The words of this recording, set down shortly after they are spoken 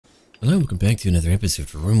Hello, welcome back to another episode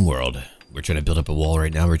for RimWorld. We're trying to build up a wall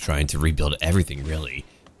right now. We're trying to rebuild everything, really.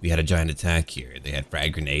 We had a giant attack here. They had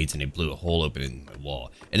frag grenades and they blew a hole open in my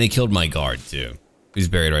wall. And they killed my guard, too. He's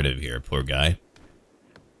buried right over here, poor guy.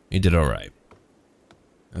 He did alright.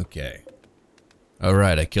 Okay.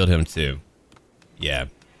 Alright, I killed him, too. Yeah,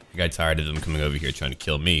 I got tired of them coming over here trying to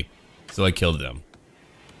kill me. So I killed them.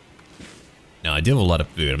 Now, I do have a lot of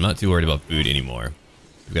food. I'm not too worried about food anymore.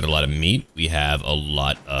 We've got a lot of meat. We have a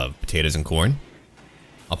lot of potatoes and corn.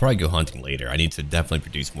 I'll probably go hunting later. I need to definitely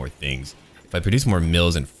produce more things. If I produce more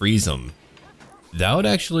mills and freeze them, that would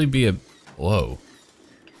actually be a... Whoa.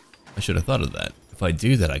 I should have thought of that. If I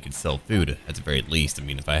do that, I could sell food at the very least. I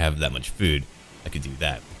mean, if I have that much food, I could do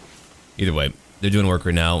that. Either way, they're doing work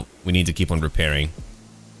right now. We need to keep on repairing.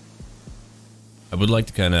 I would like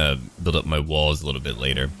to kind of build up my walls a little bit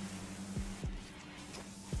later.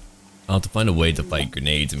 I'll have to find a way to fight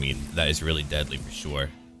grenades. I mean, that is really deadly for sure.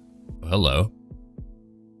 Oh, hello.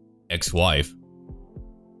 Ex-wife.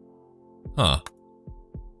 Huh.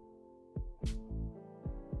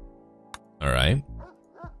 Alright.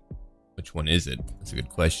 Which one is it? That's a good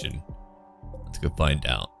question. Let's go find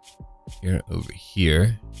out. Here, over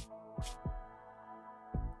here.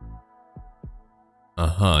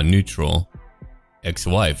 Uh-huh, neutral.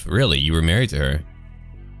 Ex-wife. Really? You were married to her?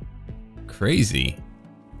 Crazy.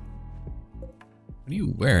 What are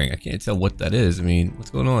you wearing? I can't tell what that is. I mean,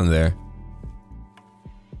 what's going on there?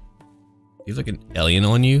 He's like an alien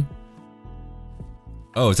on you?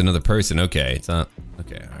 Oh, it's another person. Okay, it's not...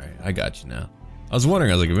 Okay, alright. I got you now. I was wondering.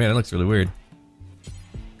 I was like, man, that looks really weird.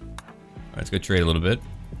 Alright, let's go trade a little bit.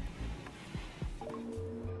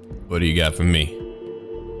 What do you got for me?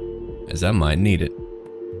 As I might need it.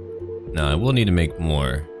 No, I will need to make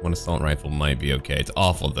more. One assault rifle might be okay. It's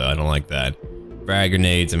awful, though. I don't like that. Frag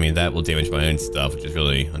grenades, I mean, that will damage my own stuff, which is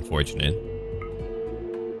really unfortunate.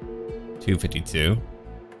 252.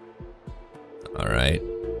 Alright.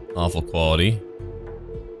 Awful quality.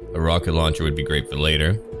 A rocket launcher would be great for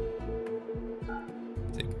later.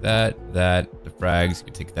 Take that, the frags, you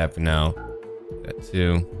can take that for now. That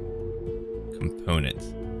too.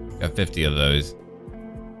 Components. Got 50 of those.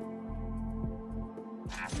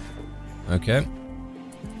 Okay.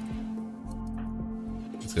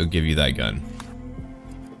 Let's go give you that gun.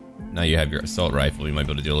 Now you have your assault rifle, you might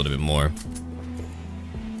be able to do a little bit more.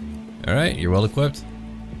 Alright, you're well equipped.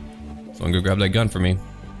 Someone go grab that gun for me.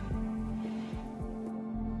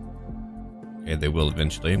 Okay, they will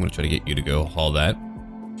eventually. I'm gonna try to get you to go haul that.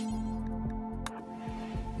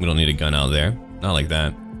 We don't need a gun out there. Not like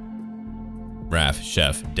that. Raph,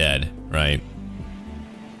 chef, dead, right?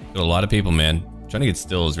 Got a lot of people, man. Trying to get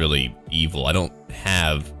still is really evil. I don't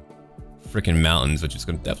have freaking mountains, which is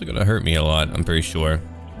definitely gonna hurt me a lot, I'm pretty sure.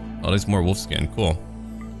 Oh, there's more wolf skin. Cool.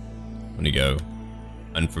 I'm gonna go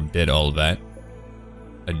unforbid all of that.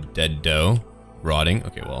 A dead doe. Rotting.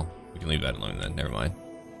 Okay, well, we can leave that alone then. Never mind.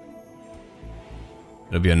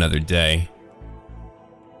 It'll be another day.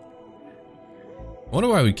 I wonder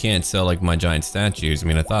why we can't sell, like, my giant statues. I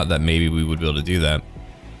mean, I thought that maybe we would be able to do that.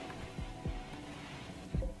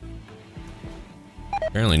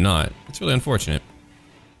 Apparently not. It's really unfortunate.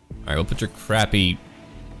 Alright, we'll put your crappy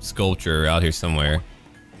sculpture out here somewhere.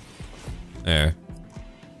 There.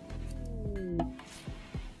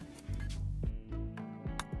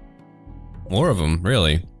 More of them,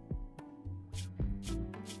 really.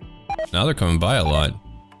 Now they're coming by a lot.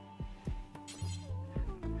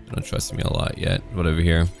 They don't trust me a lot yet. What over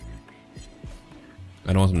here?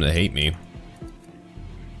 I don't want them to hate me.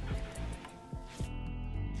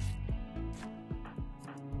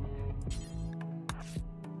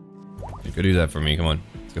 You could do that for me. Come on.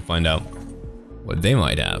 Let's go find out what they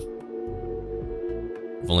might have.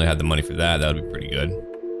 If only I had the money for that, that would be pretty good.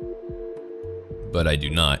 But I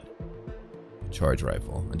do not. Charge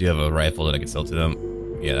rifle. I do have a rifle that I can sell to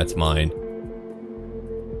them. Yeah, that's mine.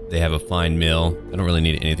 They have a fine mill. I don't really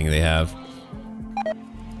need anything they have. I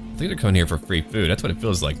think they're coming here for free food. That's what it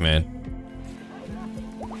feels like, man.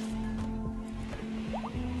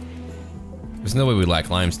 There's no way we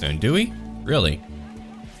lack limestone, do we? Really?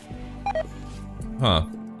 Huh.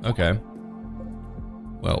 Okay.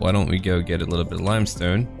 Well, why don't we go get a little bit of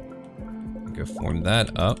limestone? Go form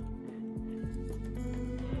that up.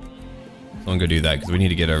 So I'm gonna do that because we need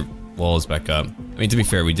to get our walls back up. I mean, to be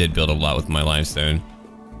fair, we did build a lot with my limestone,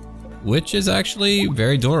 which is actually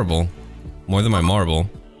very durable. More than my marble.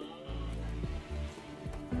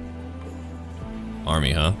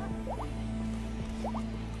 Army, huh? Let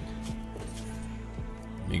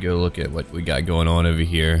me go look at what we got going on over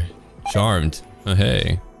here. Charmed. Oh,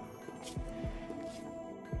 hey.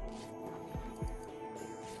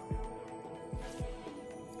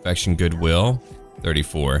 Affection, goodwill,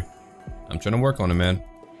 34. I'm trying to work on it, man.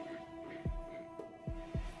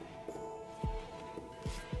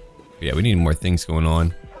 But yeah, we need more things going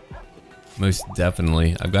on. Most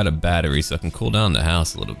definitely. I've got a battery so I can cool down the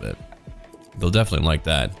house a little bit. They'll definitely like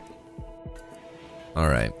that.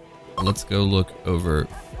 Alright, let's go look over.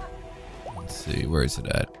 Let's see, where is it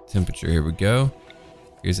at? Temperature, here we go.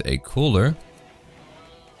 Here's a cooler,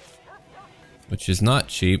 which is not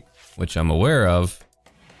cheap, which I'm aware of.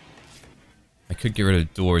 I could get rid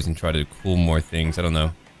of doors and try to cool more things. I don't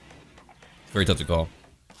know. It's very tough to call.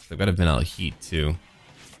 I've got to vent out heat too.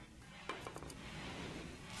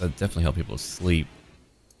 That'll definitely help people sleep.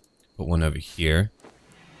 Put one over here.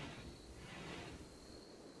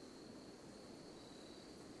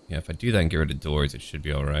 Yeah, if I do that and get rid of doors, it should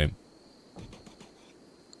be alright.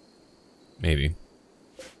 Maybe.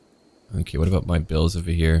 Okay, what about my bills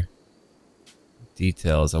over here?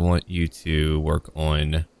 Details, I want you to work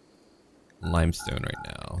on limestone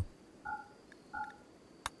right now.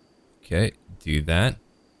 Okay, do that.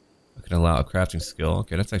 I can allow a crafting skill.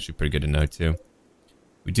 Okay, that's actually pretty good to know too.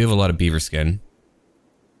 We do have a lot of beaver skin.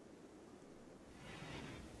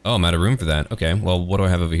 Oh, I'm out of room for that. Okay, well, what do I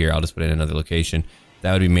have over here? I'll just put it in another location.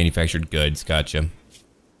 That would be manufactured goods. Gotcha.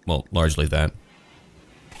 Well, largely that.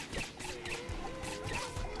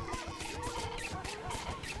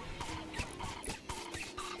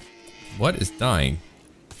 What is dying?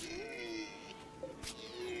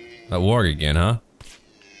 That warg again, huh?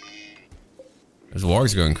 Those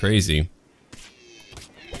wargs are going crazy.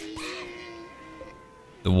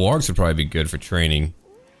 The wargs would probably be good for training.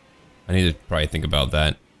 I need to probably think about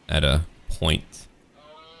that at a point.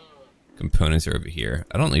 Components are over here.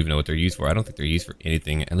 I don't even know what they're used for. I don't think they're used for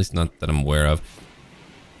anything, at least not that I'm aware of.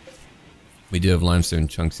 We do have limestone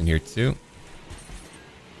chunks in here too.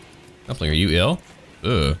 Dumpling, are you ill?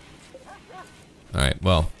 Ugh. Alright,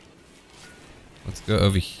 well. Let's go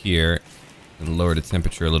over here and lower the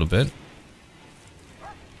temperature a little bit.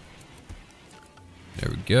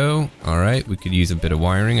 There we go. Alright, we could use a bit of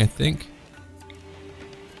wiring, I think.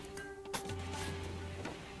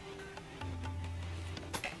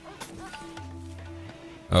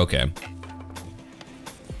 Okay.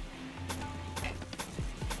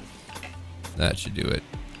 That should do it.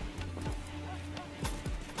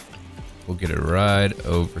 We'll get it right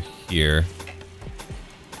over here.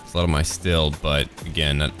 It's a lot of my still, but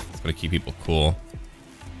again, that's going to keep people cool.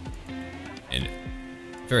 And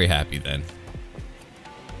very happy then.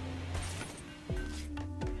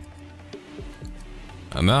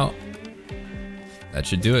 I'm out. That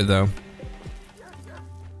should do it though.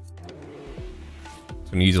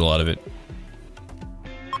 I'm gonna use a lot of it.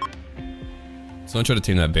 So I'm trying to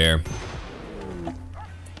tame that bear.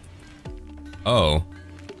 Oh.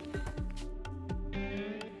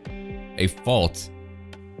 A fault.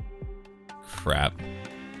 Crap.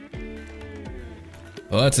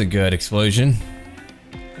 Well, that's a good explosion.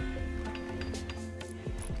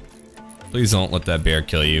 Please don't let that bear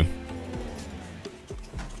kill you.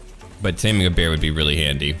 But taming a bear would be really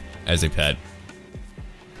handy as a pet.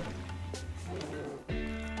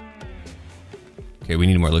 Okay, we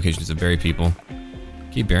need more locations to bury people.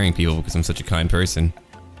 Keep burying people because I'm such a kind person.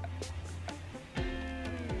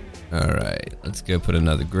 Alright, let's go put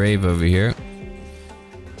another grave over here.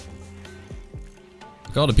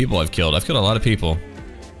 Look at all the people I've killed. I've killed a lot of people.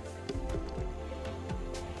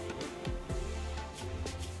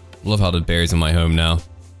 Love how the bear's in my home now.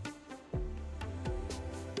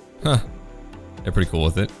 Huh. They're pretty cool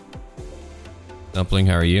with it. Dumpling,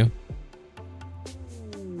 how are you?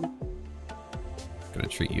 Gonna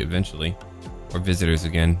treat you eventually. Or visitors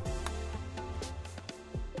again.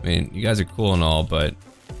 I mean, you guys are cool and all, but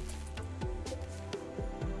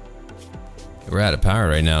we're out of power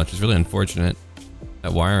right now, which is really unfortunate.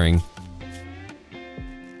 That wiring.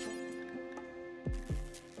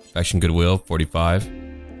 Faction goodwill, 45.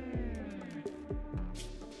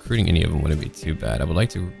 Recruiting any of them wouldn't be too bad. I would like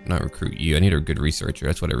to not recruit you. I need a good researcher.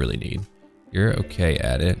 That's what I really need. You're okay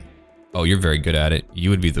at it. Oh, you're very good at it. You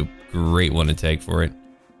would be the great one to take for it.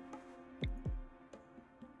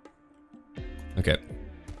 Okay.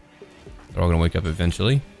 They're all gonna wake up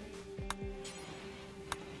eventually.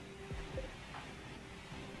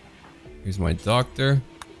 Here's my doctor.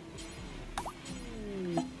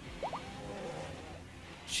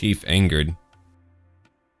 Chief angered.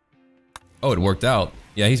 Oh, it worked out.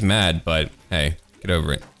 Yeah, he's mad, but hey, get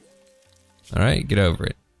over it. Alright, get over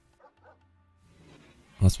it.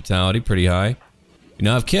 Hospitality, pretty high. We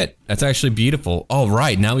now have Kit. That's actually beautiful. All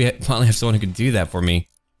right, now we finally have someone who can do that for me.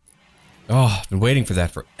 Oh, I've been waiting for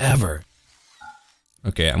that forever.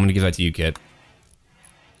 Okay, I'm gonna give that to you, Kit.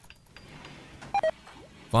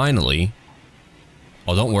 finally...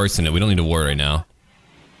 Oh, don't worsen it. We don't need to worry right now.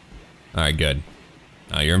 Alright, good.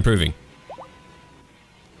 You're improving.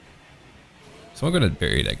 So I'm gonna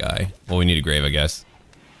bury that guy. Well, we need a grave, I guess.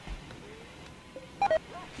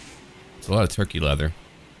 It's a lot of turkey leather.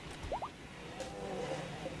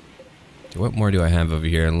 Okay, what more do I have over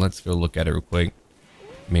here? And let's go look at it real quick.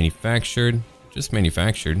 Manufactured. Just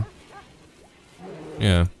manufactured.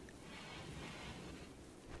 Yeah.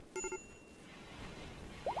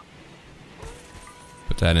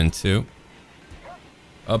 Put that in too.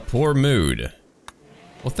 A poor mood.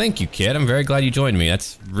 Well, thank you, kid. I'm very glad you joined me.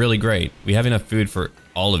 That's really great. We have enough food for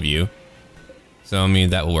all of you. So, I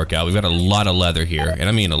mean, that will work out. We've got a lot of leather here. And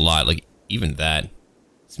I mean a lot. Like, even that.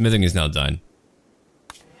 Smithing is now done.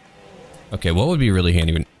 Okay, what would be really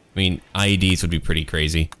handy? I mean, IEDs would be pretty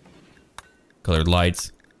crazy. Colored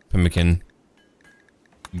lights. Pemmican.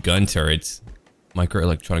 Gun turrets.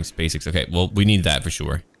 Microelectronics basics. Okay, well, we need that for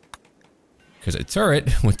sure. Because a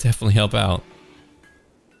turret would definitely help out.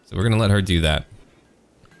 So we're going to let her do that.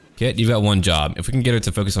 Kit, you've got one job. If we can get her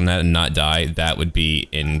to focus on that and not die, that would be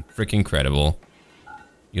freaking incredible.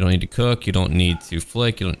 You don't need to cook. You don't need to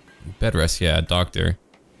flick. You don't... Bed rest, yeah. Doctor.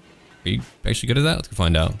 Are you actually good at that? Let's go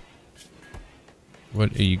find out.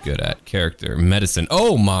 What are you good at? Character. Medicine.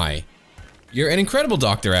 Oh my! You're an incredible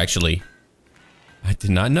doctor, actually. I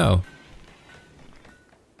did not know.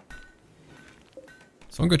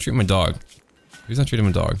 So I'm gonna treat my dog. Who's not treating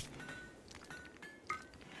my dog?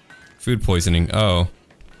 Food poisoning. Oh.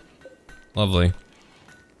 Lovely.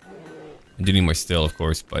 I do need more still, of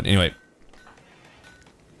course, but anyway.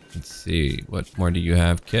 Let's see. What more do you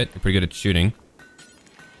have, Kit? You're pretty good at shooting.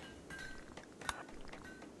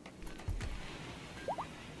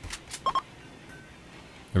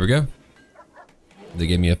 Here we go. They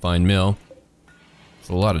gave me a fine mill. It's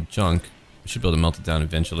a lot of junk. I should be able to melt it down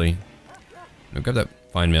eventually. Now grab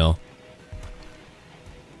that fine mill.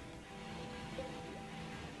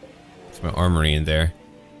 There's my armory in there.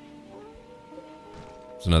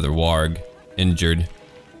 There's another warg. Injured.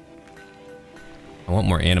 I want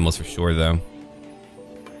more animals for sure, though.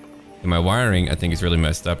 And my wiring, I think, is really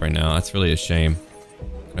messed up right now. That's really a shame.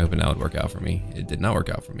 I hope that would work out for me. It did not work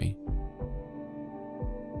out for me.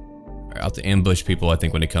 Alright, I'll have to ambush people, I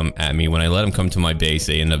think, when they come at me. When I let them come to my base,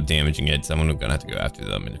 they end up damaging it. So I'm gonna have to go after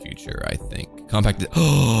them in the future, I think. Compacted.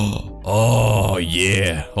 Oh,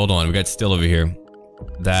 yeah. Hold on, we got steel over here.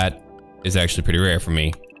 That is actually pretty rare for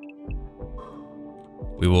me.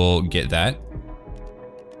 We will get that.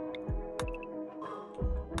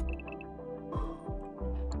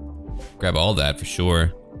 Grab all that for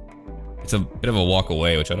sure. It's a bit of a walk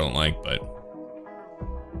away, which I don't like, but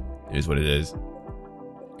it is what it is.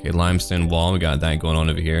 Okay, limestone wall. We got that going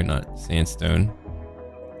on over here, not sandstone.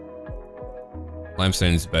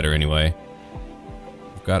 Limestone is better anyway.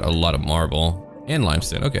 We've got a lot of marble and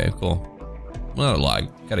limestone. Okay, cool. Well, not a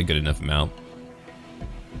lot. Got a good enough amount.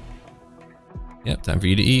 Yep, time for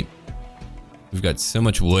you to eat. We've got so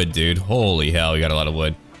much wood, dude. Holy hell, we got a lot of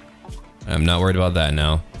wood. I'm not worried about that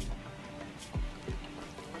now.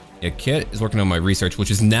 Yeah, Kit is working on my research,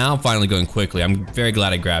 which is now finally going quickly. I'm very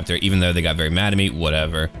glad I grabbed her, even though they got very mad at me.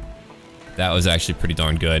 Whatever. That was actually pretty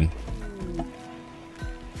darn good.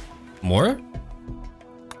 More?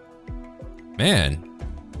 Man.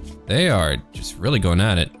 They are just really going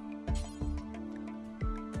at it.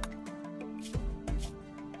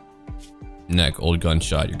 Neck, old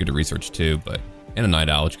gunshot. You're good at research too, but... And a night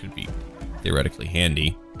owl, which could be theoretically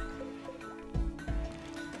handy.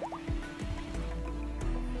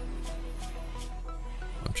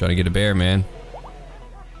 I'm trying to get a bear, man.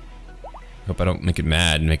 Hope I don't make it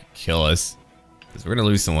mad and make it kill us. Because we're gonna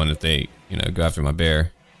lose someone if they, you know, go after my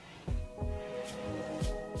bear. I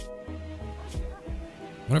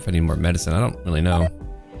wonder if I need more medicine. I don't really know.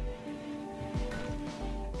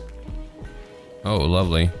 Oh,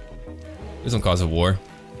 lovely. This won't cause a war.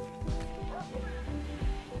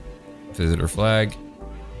 Visitor flag.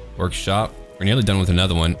 Workshop. We're nearly done with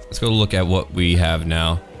another one. Let's go look at what we have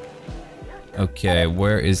now. Okay,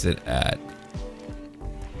 where is it at?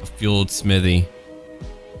 A fueled smithy.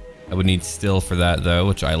 I would need steel for that though,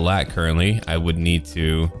 which I lack currently. I would need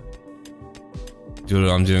to do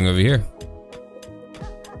what I'm doing over here,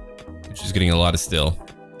 which is getting a lot of steel.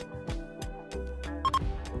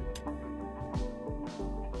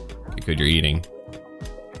 Okay, good, you're eating.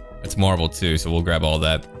 It's marble too, so we'll grab all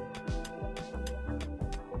that.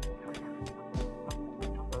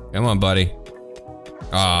 Come on, buddy.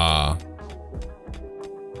 Ah.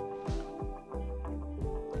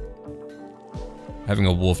 Having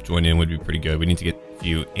a wolf join in would be pretty good. We need to get a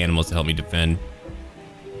few animals to help me defend.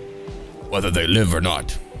 Whether they live or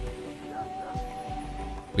not.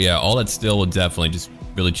 But yeah, all that still will definitely just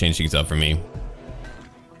really change things up for me.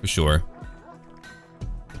 For sure.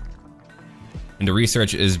 And the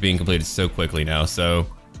research is being completed so quickly now, so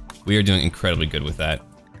we are doing incredibly good with that.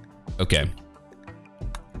 Okay.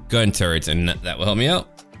 Gun turrets, and that will help me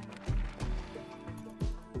out.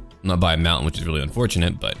 I'm not by a mountain, which is really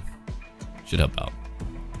unfortunate, but should help out.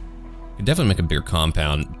 Could definitely make a bigger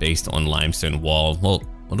compound based on limestone wall. Well,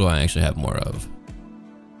 what do I actually have more of?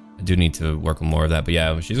 I do need to work on more of that, but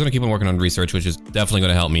yeah, she's gonna keep on working on research, which is definitely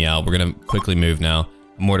gonna help me out. We're gonna quickly move now.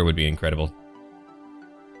 A mortar would be incredible.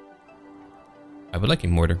 I would like a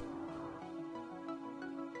mortar.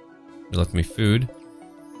 It left me food.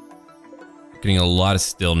 Getting a lot of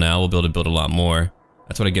steel now. We'll be able to build a lot more.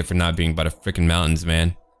 That's what I get for not being by the freaking mountains,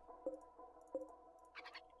 man.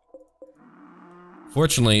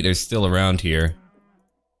 Fortunately, there's still around here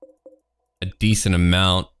a decent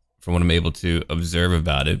amount from what I'm able to observe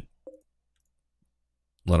about it.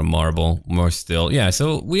 A lot of marble, more steel. Yeah,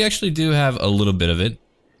 so we actually do have a little bit of it.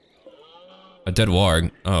 A dead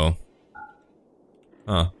warg. Oh.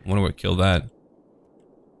 Huh, I wonder what killed that.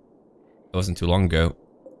 That wasn't too long ago.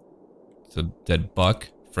 It's a dead buck,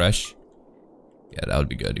 fresh. Yeah, that would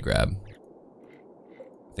be good to grab.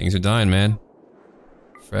 Things are dying, man.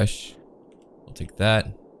 Fresh. I'll take that.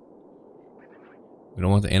 We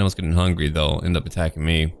don't want the animals getting hungry, they'll end up attacking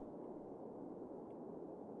me.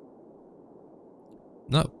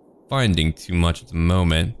 Not finding too much at the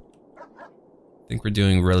moment. I think we're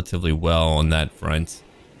doing relatively well on that front.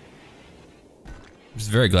 I'm just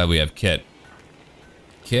very glad we have Kit.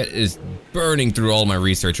 Kit is burning through all my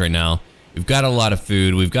research right now. We've got a lot of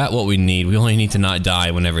food. We've got what we need. We only need to not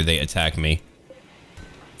die whenever they attack me.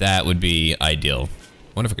 That would be ideal.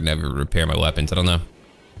 I wonder if I can ever repair my weapons. I don't know.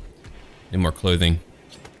 Need more clothing.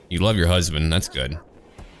 You love your husband. That's good.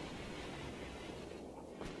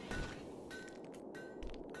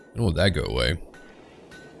 When will that go away?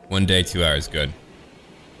 1 day, 2 hours. Good.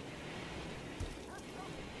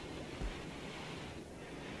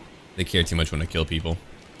 They care too much when I kill people.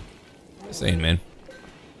 Just saying, man.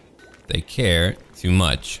 They care too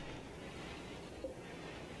much.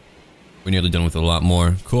 We're nearly done with a lot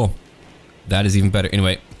more. Cool. That is even better.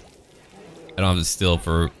 Anyway, I don't have the steel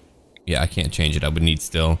for... Yeah, I can't change it. I would need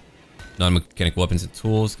steel. Non-mechanic weapons and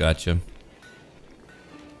tools. Gotcha.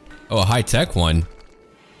 Oh, a high-tech one.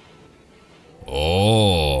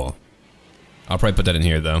 Oh. I'll probably put that in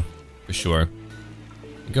here, though. For sure.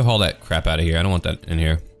 Go haul that crap out of here. I don't want that in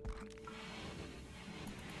here.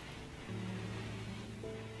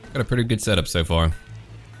 Got a pretty good setup so far.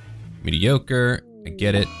 Mediocre. I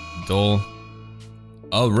get it. Dull.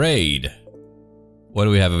 A raid. What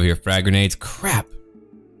do we have over here? Frag grenades. Crap.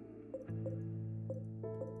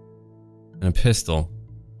 And a pistol.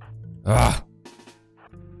 Ah.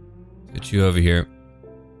 Get you over here.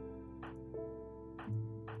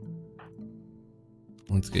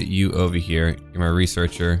 Let's get you over here. You're my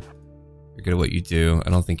researcher. You're good at what you do. I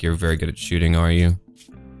don't think you're very good at shooting, are you?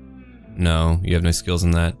 No, you have no skills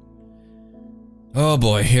in that. Oh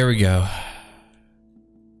boy, here we go.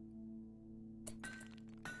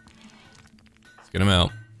 Let's get him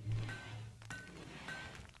out.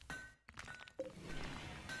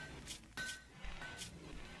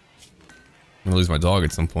 I'm gonna lose my dog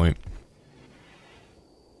at some point.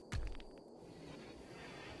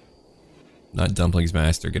 Not Dumplings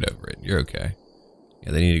Master, get over it. You're okay.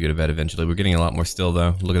 Yeah, they need to go to bed eventually. We're getting a lot more still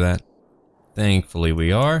though. Look at that. Thankfully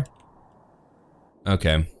we are.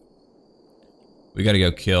 Okay. We gotta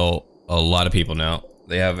go kill a lot of people now.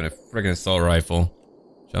 They have a friggin' assault rifle,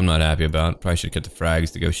 which I'm not happy about. Probably should get the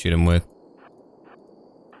frags to go shoot him with.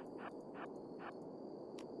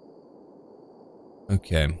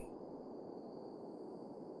 Okay.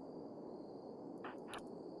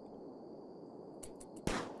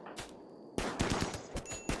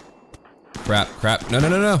 Crap, crap. No, no,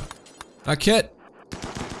 no, no. Not Kit.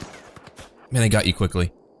 Man, they got you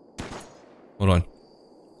quickly. Hold on.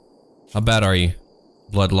 How bad are you?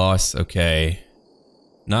 Blood loss, okay.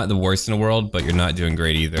 Not the worst in the world, but you're not doing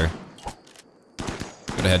great either.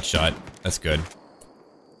 Got a headshot. That's good.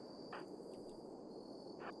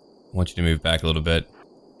 I want you to move back a little bit.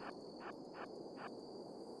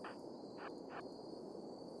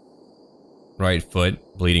 Right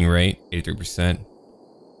foot, bleeding rate, 83%.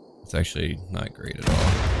 It's actually not great at all.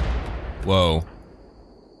 Whoa.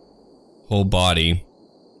 Whole body.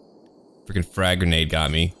 Freaking frag grenade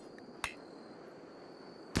got me.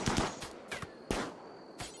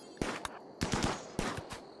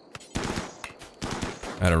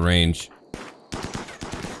 Out of range.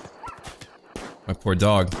 My poor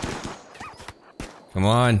dog. Come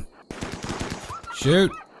on.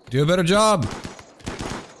 Shoot. Do a better job.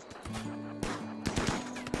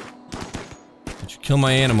 Don't you kill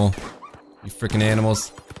my animal. You freaking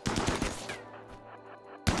animals.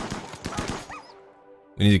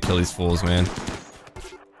 We need to kill these fools, man.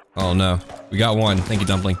 Oh no. We got one. Thank you,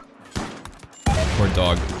 Dumpling. Poor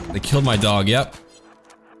dog. They killed my dog, yep.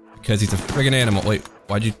 Because he's a friggin' animal. Wait,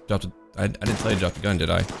 why'd you drop the... I didn't tell you to drop the gun, did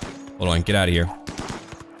I? Hold on, get out of here.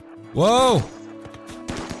 Whoa!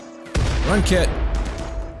 Run, Kit.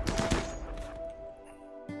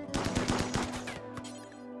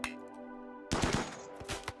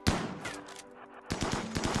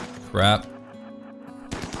 Crap.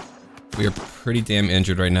 We are pretty damn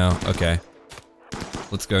injured right now. Okay.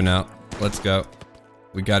 Let's go now. Let's go.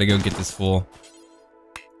 We gotta go get this fool.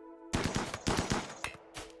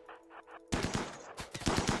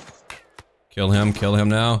 Kill him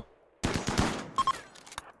now.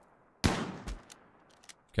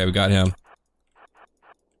 Okay, we got him.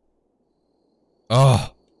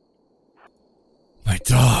 Oh. My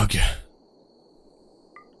dog.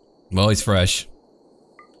 Well, he's fresh.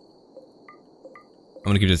 I'm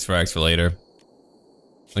gonna keep this frags for later.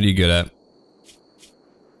 What are you good at?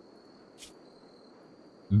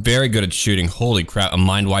 Very good at shooting. Holy crap, a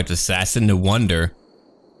mind-wiped assassin, no wonder.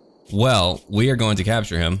 Well, we are going to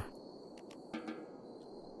capture him.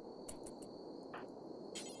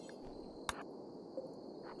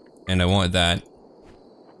 And I want that.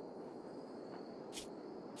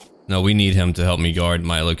 No, we need him to help me guard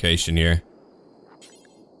my location here.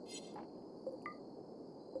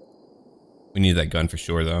 We need that gun for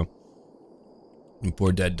sure, though. And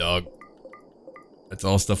poor dead dog. That's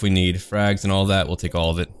all stuff we need. Frags and all that, we'll take all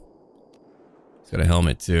of it. He's got a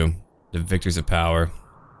helmet, too. The victors of power.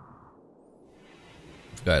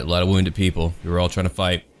 We've got a lot of wounded people. We were all trying to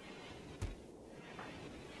fight.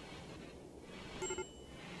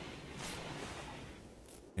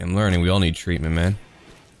 I'm learning, we all need treatment, man.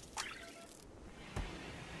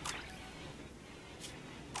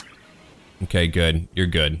 Okay, good. You're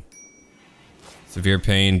good. Severe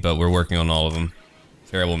pain, but we're working on all of them.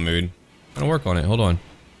 Terrible mood. I'm gonna work on it, hold on.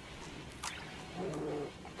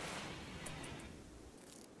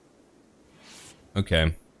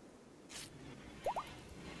 Okay.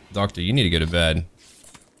 Doctor, you need to go to bed.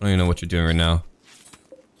 I don't even know what you're doing right now.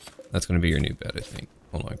 That's gonna be your new bed, I think.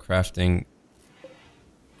 Hold on, crafting.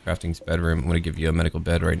 Crafting's bedroom. I'm gonna give you a medical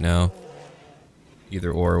bed right now.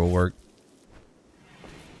 Either or will work.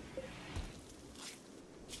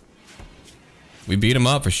 We beat him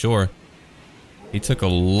up for sure. He took a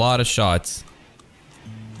lot of shots.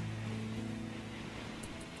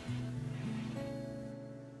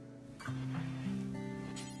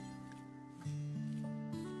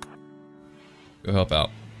 Go help out.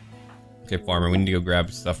 Okay, farmer, we need to go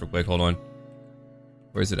grab stuff real quick. Hold on.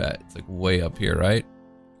 Where's it at? It's like way up here, right?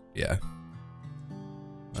 Yeah.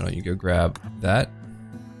 Why don't you go grab that?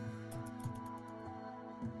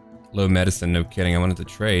 Low medicine, no kidding. I wanted to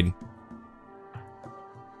trade.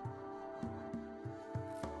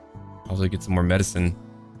 Also get some more medicine.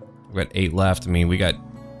 We've got 8 left. I mean, we got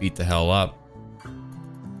beat the hell up.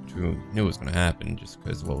 Which we knew was gonna happen just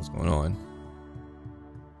because of what was going on.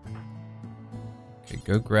 Okay,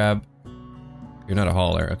 go grab. You're not a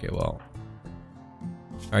hauler. Okay, well.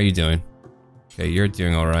 How are you doing? Okay, you're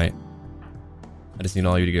doing alright. I just need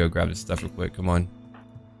all of you to go grab this stuff real quick. Come on.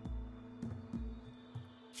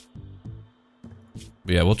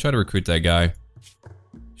 But yeah, we'll try to recruit that guy.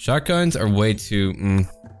 Shotguns are way too...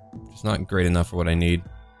 It's not great enough for what I need.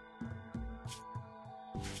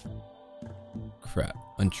 Crap.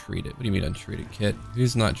 Untreated. What do you mean untreated, Kit?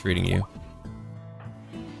 Who's not treating you?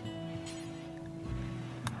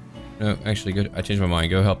 No, actually, good. I changed my mind.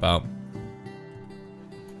 Go help out.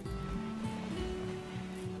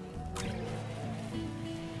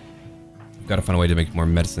 Gotta find a way to make more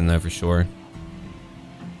medicine though, for sure.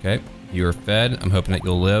 Okay, you are fed. I'm hoping that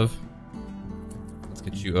you'll live. Let's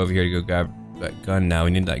get you over here to go grab that gun now.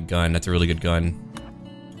 We need that gun. That's a really good gun.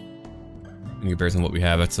 In comparison to what we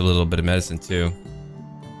have, that's a little bit of medicine too.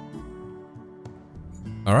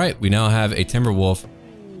 Alright, we now have a timber wolf.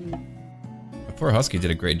 The poor husky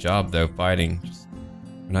did a great job though, fighting. Just,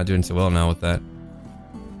 we're not doing so well now with that.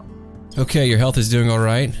 Okay, your health is doing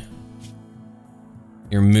alright.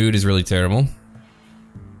 Your mood is really terrible.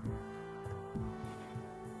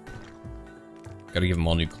 Gotta give them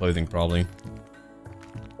all new clothing, probably.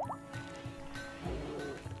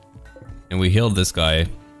 And we healed this guy.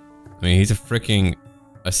 I mean, he's a freaking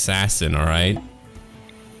assassin, alright?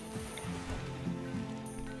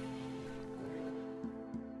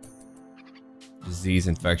 Disease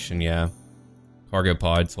infection, yeah. Cargo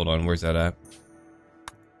pods, hold on, where's that at?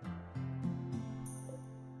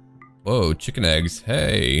 Whoa, chicken eggs.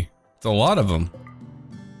 Hey, it's a lot of them.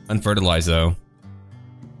 Unfertilized though.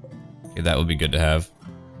 Okay, that would be good to have.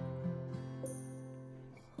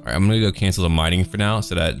 Alright, I'm gonna go cancel the mining for now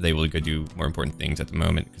so that they will go do more important things at the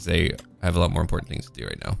moment, because they have a lot more important things to do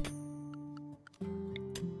right now.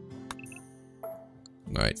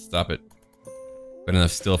 Alright, stop it. Good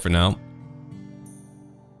enough still for now.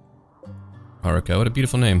 Haruka, what a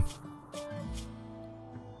beautiful name.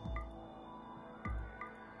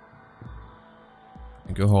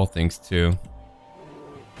 And go haul things too.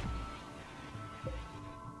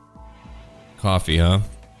 Coffee, huh?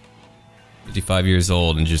 55 years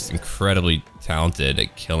old and just incredibly talented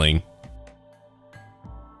at killing.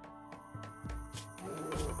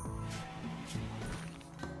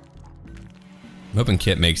 I'm hoping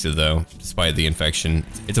Kit makes it though, despite the infection.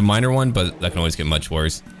 It's a minor one, but that can always get much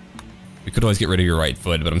worse. We could always get rid of your right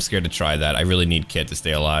foot, but I'm scared to try that. I really need Kit to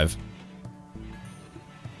stay alive.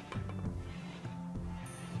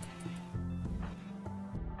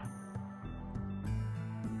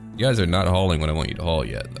 You guys are not hauling what I want you to haul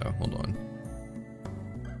yet, though. Hold on.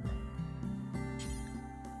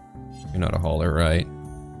 You're not a hauler, right?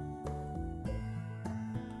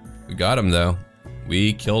 We got him, though.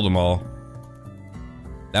 We killed them all.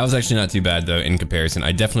 That was actually not too bad, though, in comparison.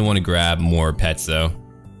 I definitely want to grab more pets, though.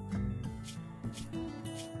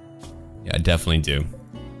 Yeah, I definitely do.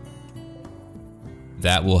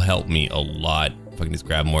 That will help me a lot if I can just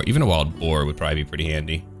grab more. Even a wild boar would probably be pretty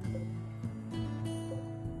handy.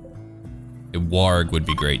 A warg would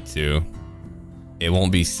be great, too. It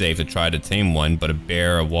won't be safe to try to tame one, but a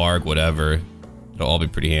bear, a warg, whatever, it'll all be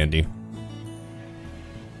pretty handy.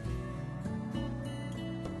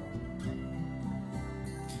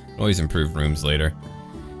 Always improve rooms later.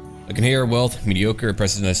 Looking here, wealth, mediocre,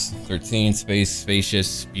 impressiveness, 13, space,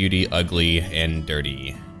 spacious, beauty, ugly, and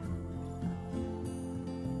dirty.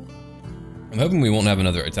 I'm hoping we won't have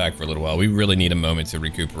another attack for a little while. We really need a moment to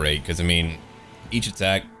recuperate, because I mean, each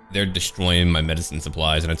attack, they're destroying my medicine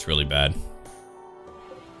supplies, and it's really bad.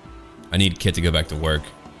 I need Kit to go back to work.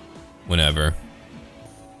 Whenever.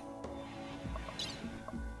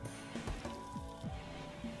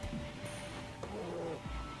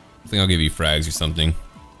 I think I'll give you frags or something.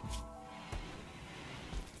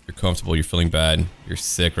 You're comfortable, you're feeling bad, you're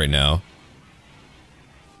sick right now.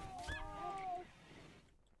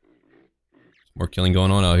 More killing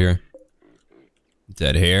going on out here.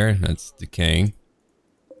 Dead hair, that's decaying.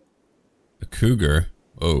 A cougar.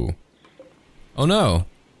 Oh. Oh no!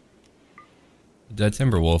 A dead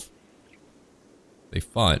timber wolf. They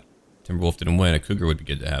fought. Timber wolf didn't win. A cougar would be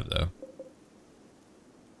good to have though.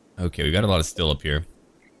 Okay, we got a lot of steel up here.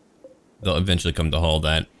 They'll eventually come to haul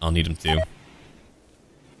that. I'll need them to.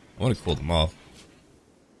 I want to cool them off.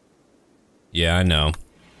 Yeah, I know.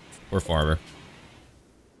 Poor farmer.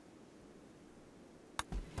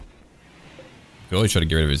 Could always try to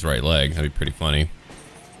get rid of his right leg. That'd be pretty funny.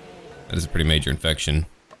 That is a pretty major infection.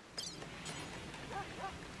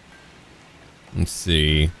 Let's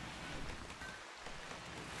see.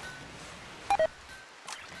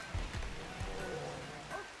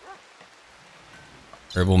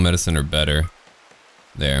 Herbal medicine or better.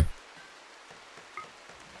 There.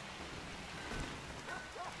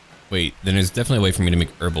 Wait, then there's definitely a way for me to make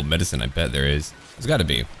herbal medicine. I bet there is. There's gotta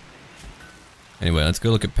be. Anyway, let's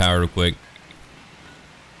go look at power real quick.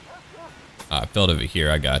 Ah, I felt over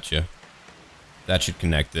here. I gotcha. That should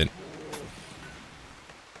connect it.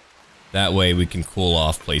 That way we can cool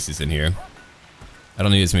off places in here. I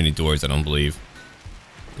don't need as many doors, I don't believe.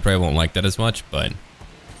 You probably won't like that as much, but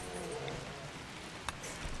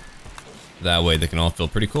that way they can all feel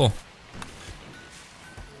pretty cool.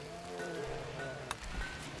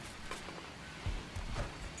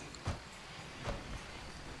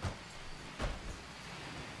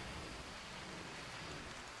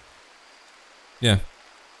 Yeah.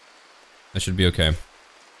 That should be okay.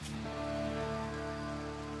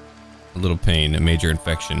 A little pain, a major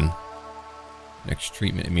infection. Next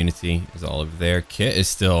treatment, immunity is all over there. Kit is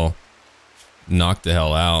still knocked the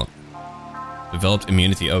hell out. Developed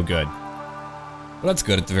immunity, oh good. Well, that's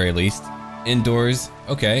good at the very least. Indoors,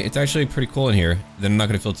 okay, it's actually pretty cool in here. Then I'm not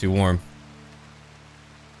gonna feel too warm.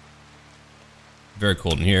 Very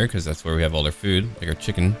cold in here, because that's where we have all our food, like our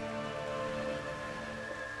chicken.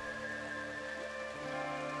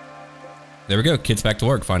 There we go, Kit's back to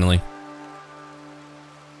work finally.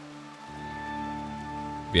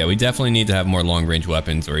 But yeah, we definitely need to have more long-range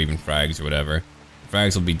weapons or even frags or whatever.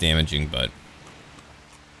 Frags will be damaging, but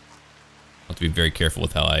I'll have to be very careful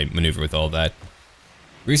with how I maneuver with all that.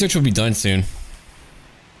 Research will be done soon.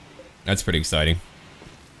 That's pretty exciting.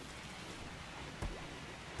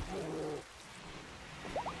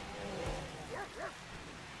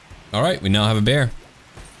 Alright, we now have a bear.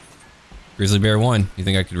 Grizzly Bear 1. You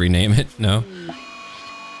think I could rename it? No.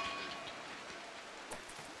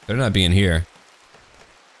 Better not be in here.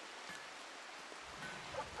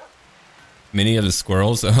 Many of the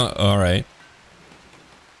squirrels? Alright.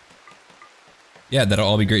 Yeah, that'll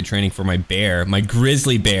all be great training for my bear. My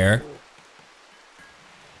grizzly bear.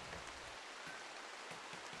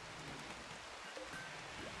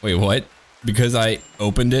 Wait, what? Because I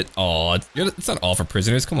opened it? Oh, it's not all for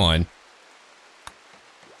prisoners. Come on.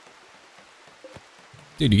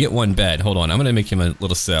 Dude, you get one bed. Hold on, I'm gonna make him a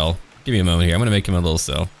little cell. Give me a moment here. I'm gonna make him a little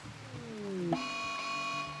cell.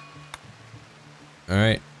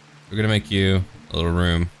 Alright. We're gonna make you a little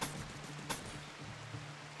room.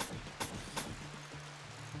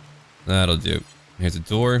 That'll do. Here's a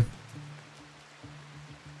door.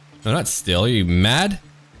 No, not still. Are you mad?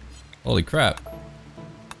 Holy crap.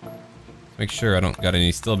 Make sure I don't got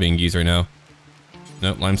any still being used right now.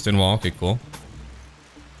 Nope, limestone wall. Okay, cool.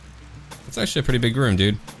 That's actually a pretty big room,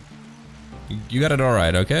 dude. You got it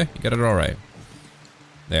alright, okay? You got it alright.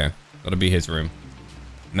 There. That'll be his room.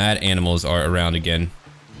 Mad animals are around again.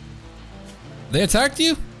 They attacked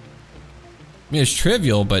you? I mean, it's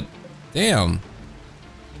trivial, but damn.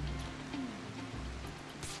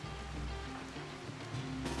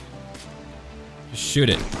 Just shoot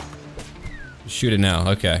it. Just shoot it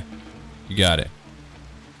now. Okay. You got it.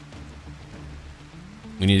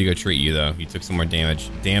 We need to go treat you, though. You took some more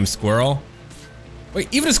damage. Damn squirrel. Wait,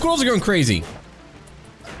 even the squirrels are going crazy.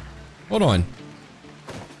 Hold on.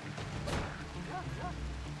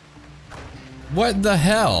 What the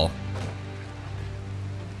hell?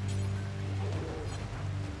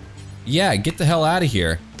 Yeah, get the hell out of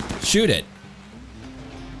here. Shoot it.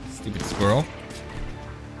 Stupid squirrel.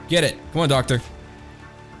 Get it. Come on, doctor.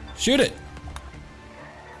 Shoot it.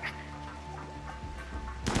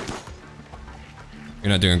 You're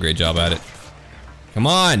not doing a great job at it. Come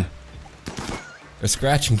on. They're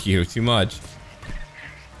scratching you too much.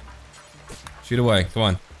 Shoot away. Come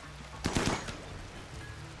on.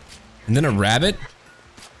 And then a rabbit?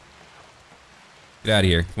 Get out of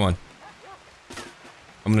here. Come on.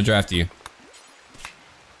 I'm gonna draft you.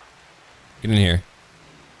 Get in here.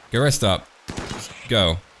 Get rest up. Just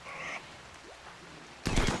go.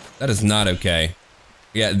 That is not okay.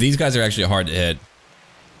 Yeah, these guys are actually hard to hit.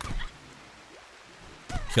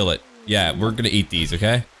 Kill it. Yeah, we're gonna eat these,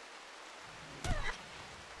 okay?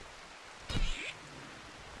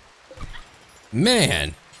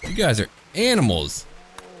 Man, you guys are animals.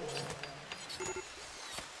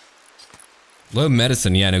 Low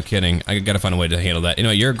medicine, yeah, no kidding. I gotta find a way to handle that. You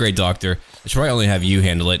know, you're a great doctor. I should probably only have you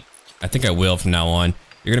handle it. I think I will from now on.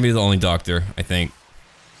 You're gonna be the only doctor, I think.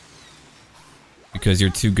 Because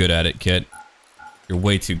you're too good at it, Kit. You're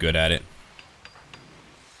way too good at it.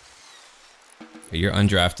 Okay, you're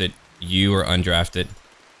undrafted. You are undrafted.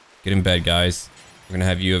 Get in bed, guys. We're gonna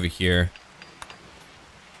have you over here.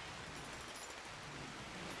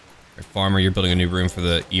 Right, farmer, you're building a new room for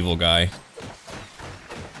the evil guy.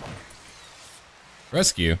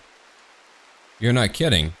 Rescue? You're not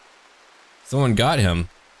kidding. Someone got him.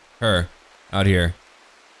 Her. Out here.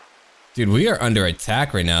 Dude, we are under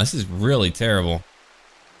attack right now. This is really terrible.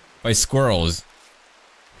 By squirrels.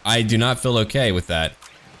 I do not feel okay with that.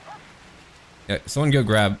 Yeah, someone go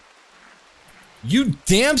grab... You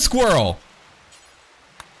damn squirrel!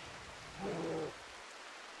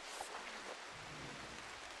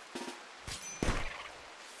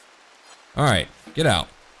 Alright, get out.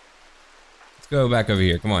 Let's go back over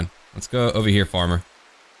here, come on. Let's go over here, farmer.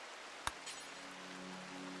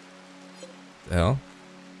 What the hell?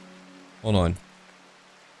 Hold on.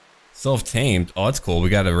 Self-tamed. Oh, that's cool. We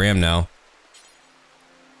got a ram now.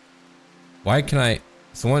 Why can I...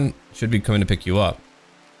 Someone should be coming to pick you up.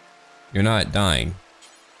 You're not dying.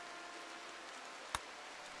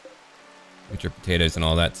 Get your potatoes and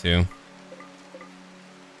all that too.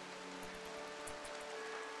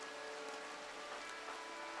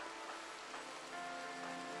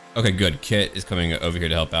 Okay, good. Kit is coming over here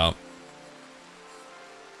to help out.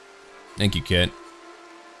 Thank you, Kit.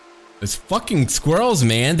 Those fucking squirrels,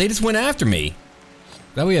 man. They just went after me.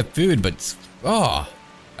 Glad we have food, but... Oh,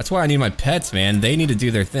 that's why I need my pets, man. They need to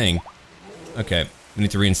do their thing. Okay, we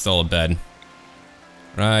need to reinstall a bed.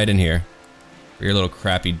 Right in here. For your little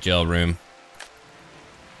crappy gel room.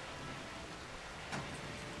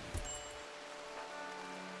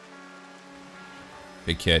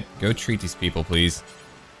 Big Kit, go treat these people, please.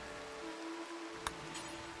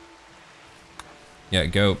 Yeah,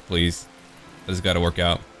 go, please. This has got to work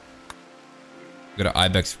out. Go to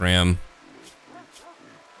Ibex Ram.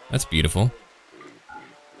 That's beautiful.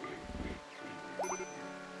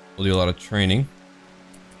 We'll do a lot of training.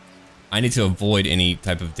 I need to avoid any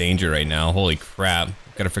type of danger right now. Holy crap.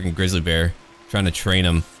 I've got a freaking grizzly bear. Trying to train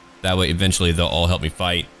them. That way, eventually, they'll all help me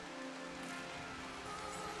fight.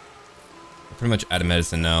 I'm pretty much out of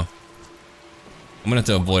medicine now. I'm gonna have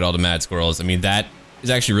to avoid all the mad squirrels. I mean, that is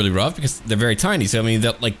actually really rough because they're very tiny. So, I mean,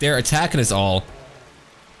 they're attacking us all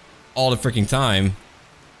the freaking time.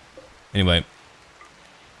 Anyway.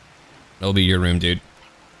 That'll be your room, dude.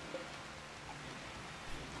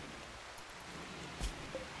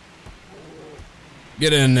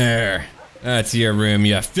 Get in there. That's your room,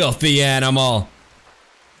 you filthy animal.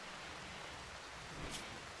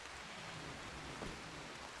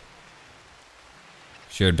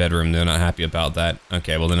 Shared bedroom, they're not happy about that.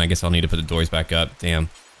 Okay, well then I guess I'll need to put the doors back up. Damn.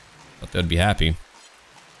 Thought they'd be happy.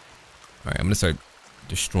 Alright, I'm gonna start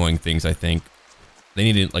destroying things, I think. They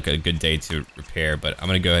needed like a good day to repair, but I'm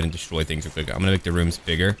gonna go ahead and destroy things real quick. I'm gonna make the rooms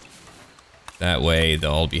bigger. That way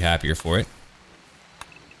they'll all be happier for it.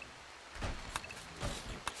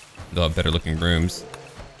 They'll have better looking rooms.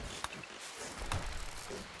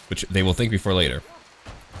 Which they will think before later.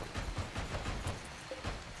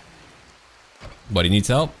 Buddy needs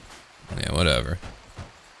help? Yeah, whatever.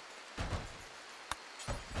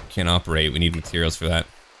 Can't operate, we need materials for that.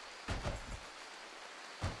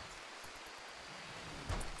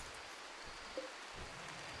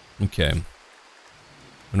 Okay.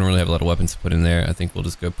 We don't really have a lot of weapons to put in there. I think we'll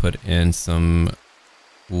just go put in some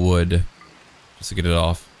wood just to get it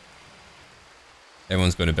off.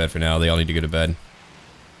 Everyone's going to bed for now. They all need to go to bed. Do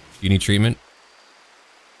you need treatment?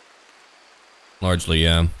 Largely,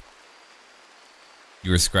 yeah.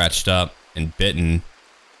 You were scratched up and bitten.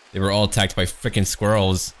 They were all attacked by freaking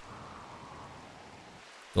squirrels.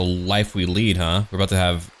 The life we lead, huh? We're about to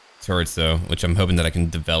have turrets though, which I'm hoping that I can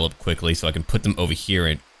develop quickly so I can put them over here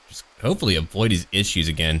and just hopefully avoid these issues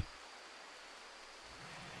again.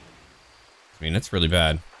 I mean, that's really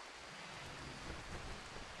bad.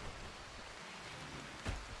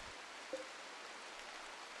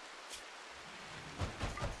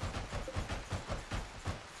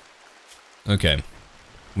 Okay.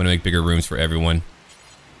 I'm gonna make bigger rooms for everyone.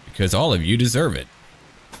 Because all of you deserve it.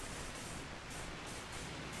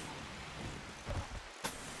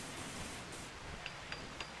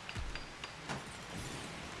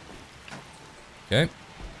 Okay.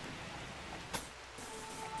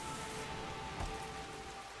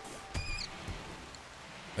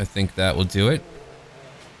 I think that will do it.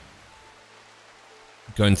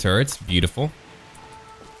 Gun turrets, beautiful.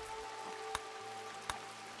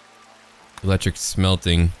 Electric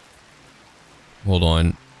smelting. Hold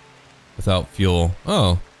on. Without fuel.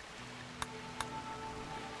 Oh.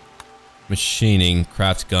 Machining,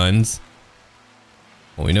 craft guns.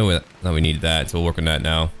 Well, we know that we need that, so we'll work on that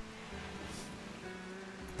now.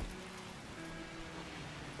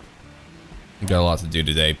 We've got a lot to do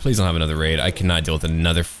today. Please don't have another raid. I cannot deal with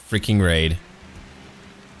another freaking raid.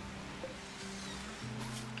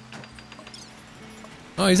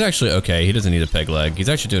 Oh, he's actually okay. He doesn't need a peg leg. He's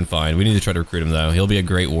actually doing fine. We need to try to recruit him, though. He'll be a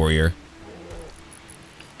great warrior.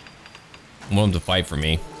 I want him to fight for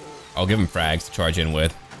me. I'll give him frags to charge in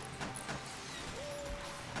with.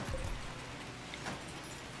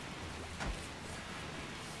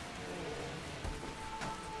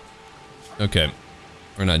 Okay.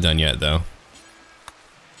 We're not done yet, though.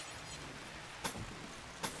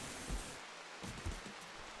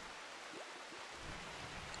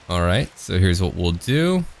 Alright, so here's what we'll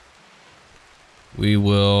do. We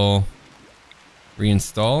will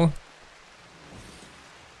reinstall.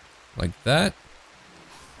 Like that.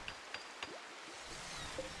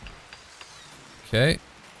 Okay.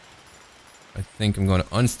 I think I'm going to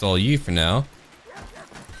uninstall you for now.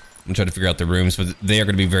 I'm trying to figure out the rooms, but they are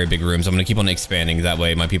going to be very big rooms. I'm going to keep on expanding. That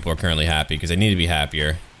way my people are currently happy, because they need to be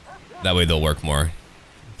happier. That way they'll work more.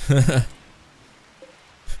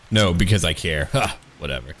 No, because I care. Ha!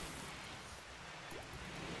 Whatever.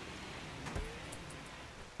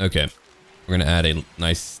 Okay. We're going to add a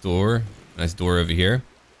nice door over here.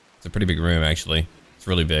 It's a pretty big room, actually. It's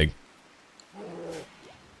really big.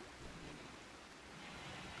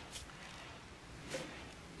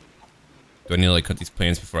 Do I need to like cut these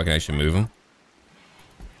plants before I can actually move them?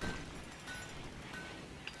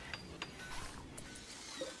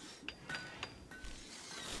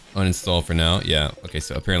 Uninstall for now. Yeah. Okay,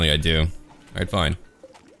 so apparently I do. Alright, fine.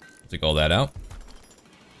 Take all that out.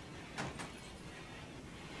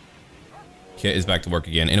 Kit is back to work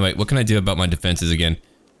again. Anyway, what can I do about my defenses again?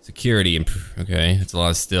 Security. Okay, that's a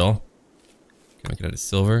lot of steel. Can I get out of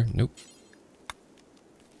silver? Nope.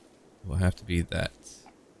 Will have to be that.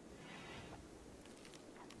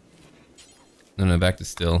 No, back to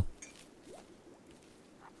steel.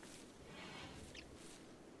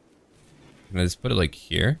 Can I just put it like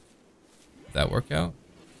here? Did that work out?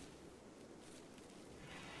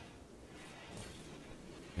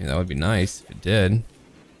 I mean, that would be nice if it did.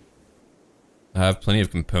 I have plenty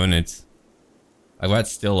of components. I've got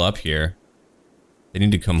steel up here. They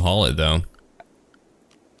need to come haul it though.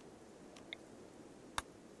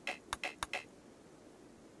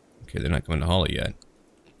 Okay, they're not coming to haul it yet.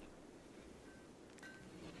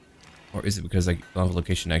 Or is it because I don't have a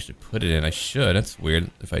location to actually put it in? I should. That's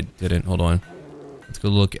weird if I didn't. Hold on. Let's go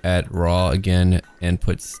look at raw again and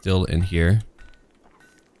put steel in here.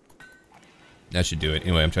 That should do it.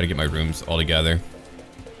 Anyway, I'm trying to get my rooms all together.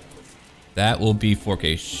 That will be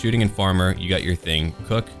 4K. Shooting and farmer, you got your thing.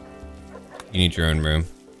 Cook, you need your own room.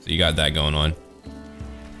 So you got that going on.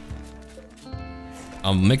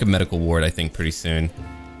 I'll make a medical ward, I think, pretty soon.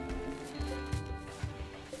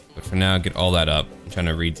 But for now, get all that up. I'm trying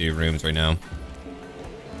to redo rooms right now.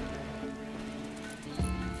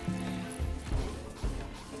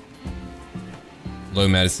 Low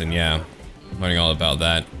medicine, yeah. I'm learning all about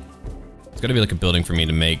that. It's gotta be like a building for me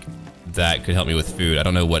to make that could help me with food. I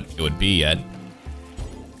don't know what it would be yet.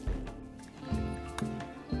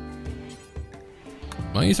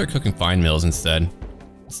 Why don't you start cooking fine meals instead?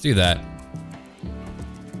 Let's do that.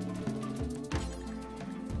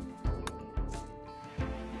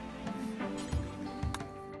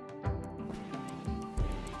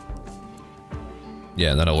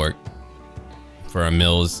 Yeah, that'll work. For our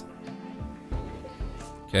mills.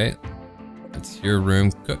 Okay. That's your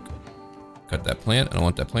room. Cook. Cut that plant. I don't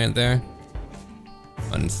want that plant there.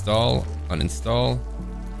 Uninstall. Uninstall.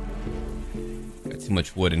 Got too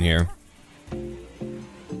much wood in here. I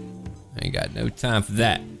ain't got no time for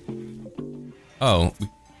that. Oh, we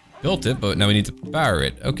built it, but now we need to power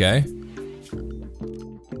it. Okay.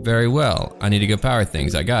 Very well. I need to go power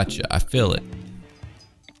things. I gotcha. I feel it.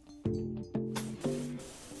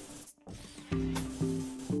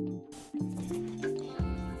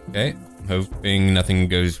 Okay. Hoping nothing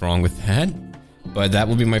goes wrong with that. But that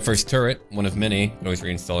will be my first turret. One of many. Can always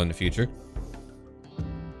reinstall in the future.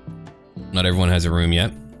 Not everyone has a room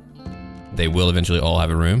yet. They will eventually all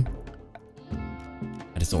have a room.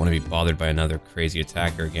 I just don't want to be bothered by another crazy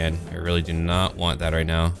attacker again. I really do not want that right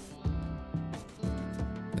now.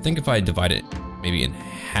 I think if I divide it maybe in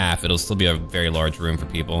half, it'll still be a very large room for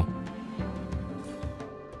people.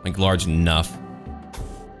 Like large enough.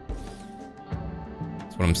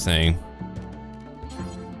 That's what I'm saying.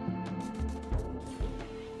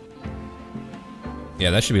 Yeah,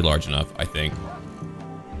 that should be large enough, I think.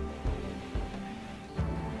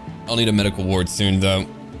 I'll need a medical ward soon, though.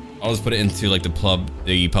 I'll just put it into like the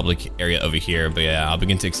public area over here. But yeah, I'll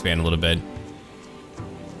begin to expand a little bit.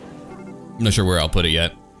 I'm not sure where I'll put it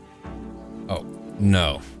yet. Oh,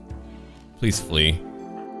 no. Please flee.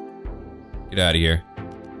 Get out of here.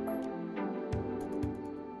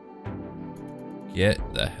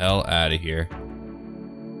 Get the hell out of here.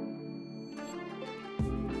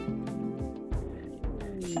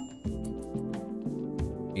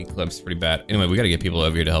 Eclipse pretty bad. Anyway, we gotta get people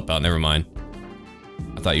over here to help out. Never mind.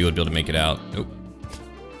 I thought you would be able to make it out. Nope.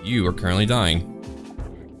 You are currently dying.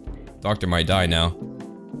 Doctor might die now.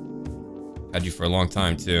 Had you for a long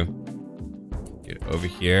time too. Get over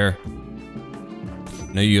here.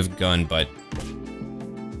 I know you have a gun, but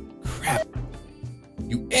crap.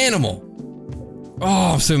 You animal!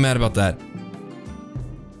 Oh, I'm so mad about that.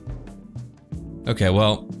 Okay,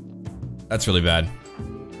 well, that's really bad.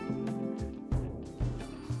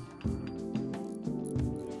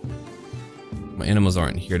 My animals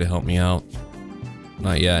aren't here to help me out.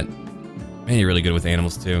 Not yet. Man, you're really good with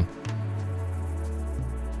animals too.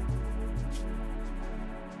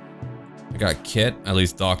 I got Kit, at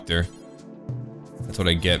least Doctor. That's what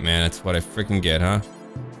I get, man. That's what I freaking get, huh?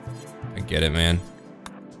 I get it, man.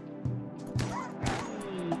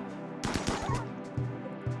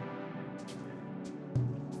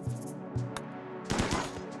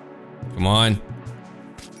 Come on.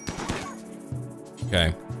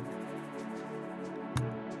 Okay.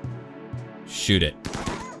 Shoot it.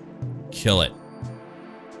 Kill it.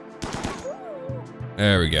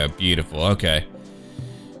 There we go. Beautiful. Okay.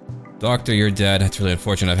 Doctor, you're dead. That's really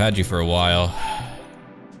unfortunate. I've had you for a while.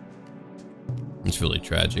 It's really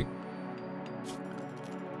tragic.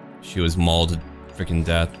 She was mauled to freaking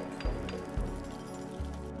death.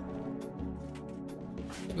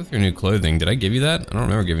 With your new clothing, did I give you that? I don't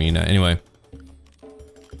remember giving you that. Anyway.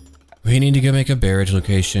 We need to go make a barrage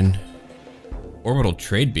location. Orbital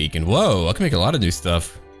trade beacon. Whoa, I can make a lot of new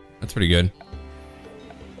stuff. That's pretty good.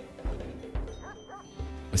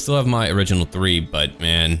 I still have my original 3, but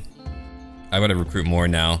man, I gotta recruit more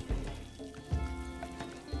now.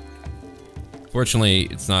 Fortunately,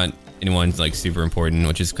 it's not anyone's like super important,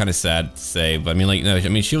 which is kind of sad to say. But I mean, like, no, I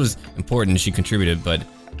mean, she was important. She contributed, but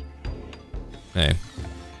hey,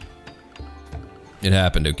 it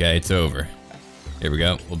happened. Okay, it's over. Here we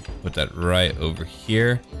go. We'll put that right over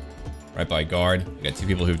here, right by guard. We got 2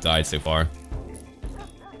 people who've died so far.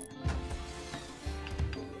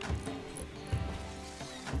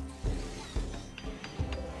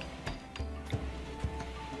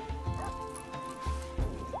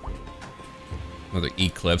 Another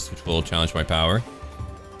eclipse, which will challenge my power.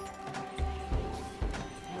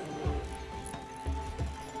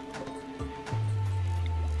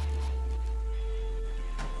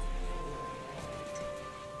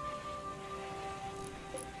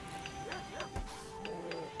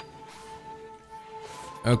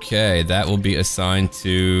 Okay, that will be assigned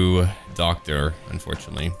to Doctor,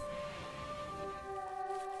 unfortunately.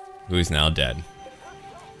 Who is now dead.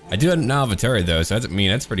 I do now have a turret though, so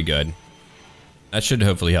that's pretty good. That should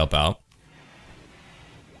hopefully help out.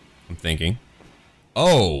 I'm thinking.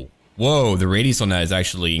 Oh, whoa, the radius on that is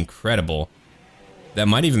actually incredible. That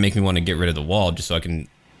might even make me want to get rid of the wall just so I can...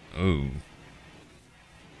 Ooh.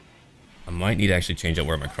 I might need to actually change out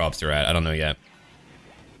where my crops are at. I don't know yet.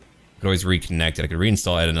 I could always reconnect it. I could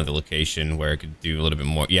reinstall it at another location where I could do a little bit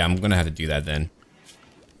more. Yeah, I'm going to have to do that then.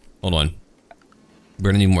 Hold on.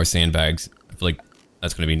 We're going to need more sandbags. I feel like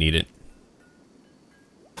that's going to be needed.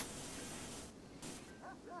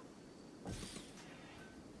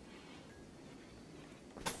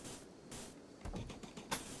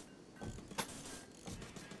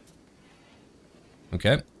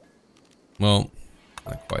 Okay. Well,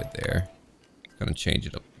 not quite there. Gonna change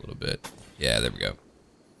it up a little bit. Yeah, there we go.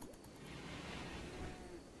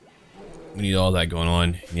 We need all that going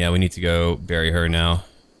on. Yeah, we need to go bury her now.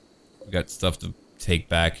 We got stuff to take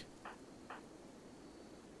back.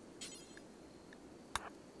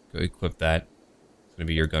 Go equip that. It's gonna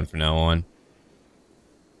be your gun from now on.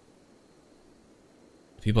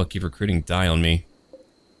 People keep recruiting die on me.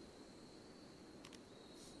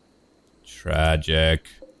 Tragic.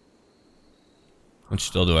 How much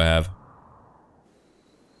still do I have?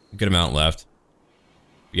 A good amount left.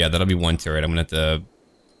 Yeah, that'll be 1 turret. I'm gonna have to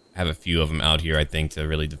have a few of them out here, I think, to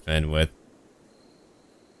really defend with.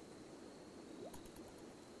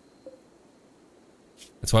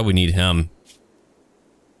 That's why we need him.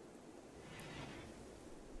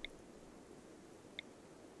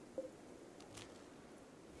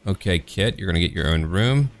 Okay, Kit, you're gonna get your own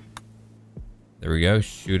room. There we go.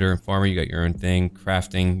 Shooter and farmer, you got your own thing.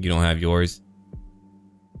 Crafting, you don't have yours.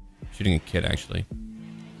 Shooting a kit, actually.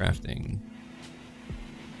 Crafting.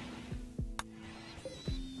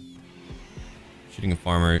 Shooting a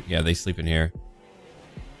farmer, yeah, they sleep in here.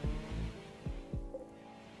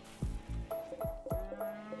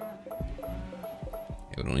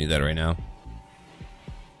 Yeah, we don't need that right now.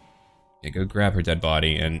 Yeah, go grab her dead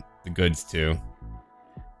body and the goods too.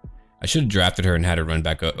 I should have drafted her and had her run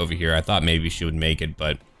back over here. I thought maybe she would make it,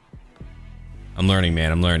 but I'm learning,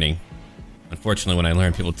 man. I'm learning. Unfortunately, when I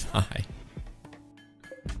learn, people die.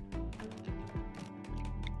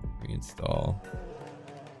 Reinstall.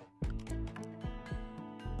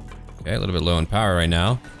 Okay, a little bit low on power right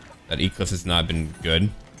now. That eclipse has not been good.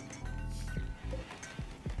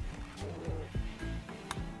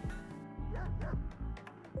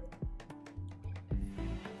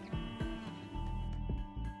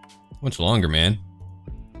 Much longer, man.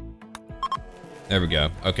 There we go.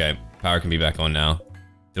 Okay, power can be back on now.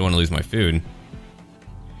 Don't want to lose my food.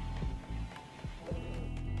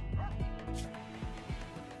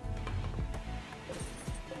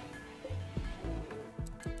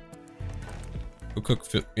 Go cook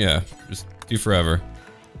food. Yeah, just do forever.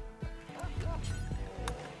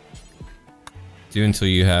 Do until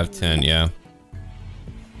you have 10, yeah.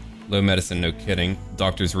 Low medicine, no kidding.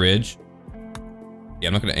 Doctor's Ridge. Yeah,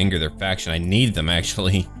 I'm not gonna anger their faction. I need them,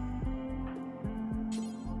 actually.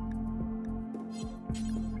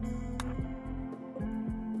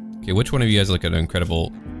 Okay, which one of you has like an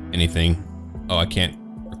incredible anything? Oh, I can't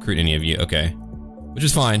recruit any of you. Okay. Which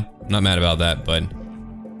is fine. I'm not mad about that, but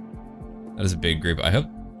that is a big group. I hope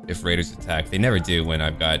if raiders attack, they never do when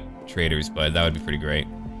I've got traders, but that would be pretty great.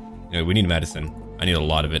 You know, we need medicine. I need a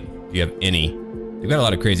lot of it. Do you have any? We've got a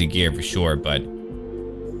lot of crazy gear for sure, but...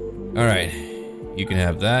 Alright. You can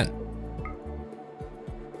have that.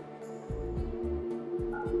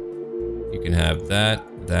 You can have that.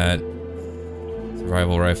 That.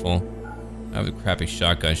 Survival rifle. I have a crappy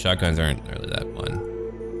shotgun. Shotguns aren't really that fun.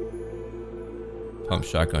 Pump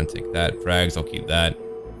shotgun, take that. Frags, I'll keep that.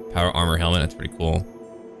 Power armor helmet, that's pretty cool.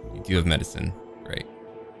 You do have medicine. Great.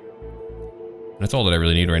 That's all that I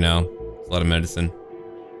really need right now. It's a lot of medicine.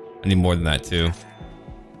 I need more than that too.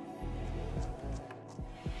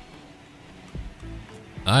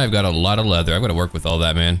 I've got a lot of leather. I've got to work with all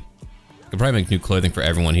that, man. I could probably make new clothing for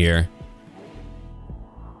everyone here.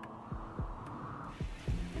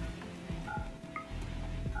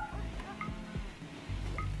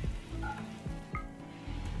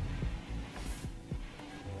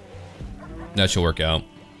 That should work out.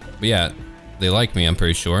 But yeah, they like me, I'm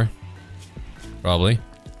pretty sure. Probably.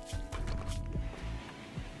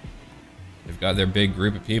 They've got their big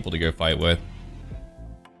group of people to go fight with.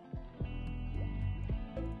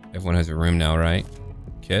 Everyone has a room now, right?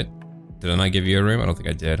 Kit? Did I not give you a room? I don't think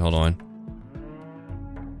I did. Hold on.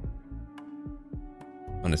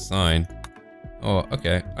 Unassigned. Oh,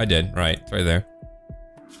 okay. I did. Right. It's right there.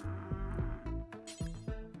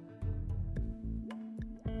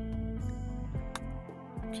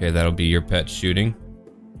 Okay, that'll be your pet shooting.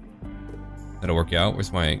 That'll work out.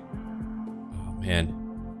 Where's my... Oh,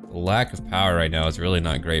 man. The lack of power right now is really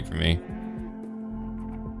not great for me.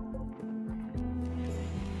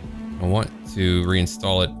 I want to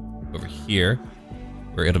reinstall it over here,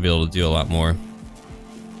 where it'll be able to do a lot more.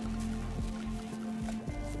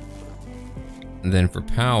 And then for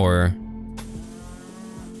power,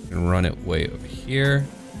 I can run it way over here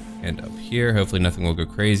and up here. Hopefully nothing will go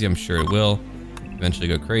crazy. I'm sure it will eventually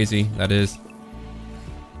go crazy, that is.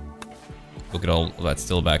 We'll get all that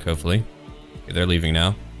still back, hopefully. Okay, they're leaving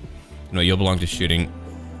now. No, you'll belong to shooting.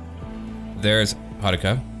 There's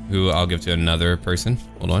Haruka, who I'll give to another person.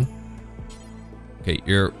 Hold on. Okay,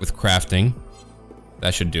 you're with crafting.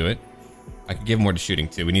 That should do it. I could give more to shooting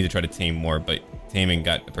too. We need to try to tame more, but taming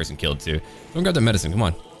got the person killed too. Someone grab the medicine, come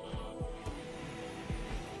on.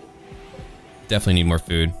 Definitely need more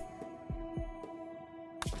food.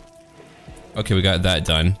 Okay, we got that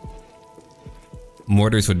done.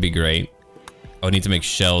 Mortars would be great. I would need to make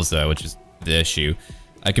shells though, which is the issue.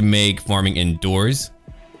 I can make farming indoors,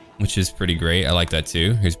 which is pretty great. I like that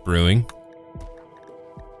too. Here's brewing.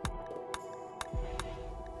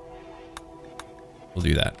 We'll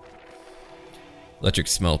do that. Electric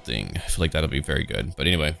smelting. I feel like that'll be very good. But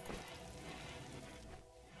anyway.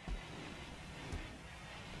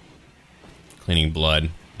 Cleaning blood.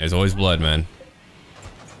 There's always blood, man.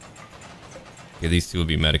 Okay, these two will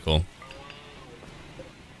be medical.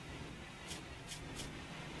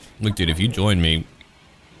 Look, dude, if you join me,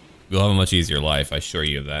 you'll have a much easier life. I assure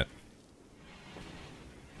you of that.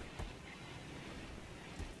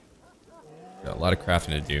 Got a lot of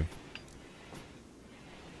crafting to do.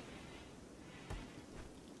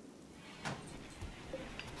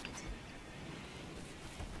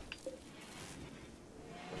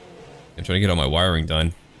 I'm trying to get all my wiring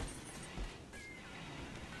done.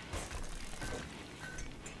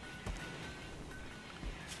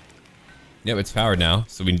 Yep, it's powered now.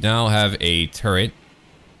 So we now have a turret.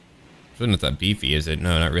 It's really not that beefy, is it?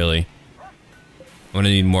 No, not really. I'm gonna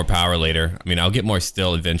need more power later. I mean, I'll get more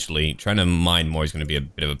still eventually. Trying to mine more is gonna be a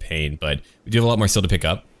bit of a pain, but we do have a lot more still to pick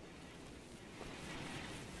up.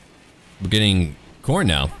 We're getting corn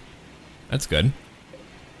now. That's good.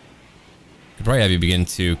 Could probably have you begin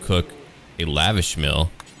to cook a lavish meal.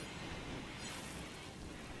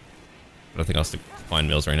 But I think I'll stick to fine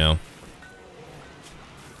meals right now.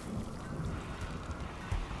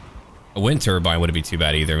 A wind turbine wouldn't be too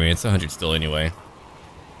bad either. I mean, it's 100 still anyway.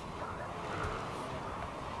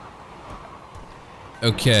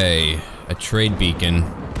 Okay, a trade beacon.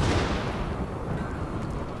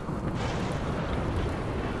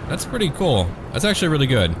 That's pretty cool. That's actually really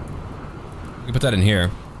good. We can put that in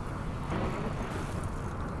here.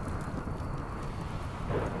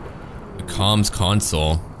 A comms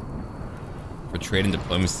console for trade and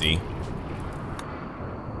diplomacy.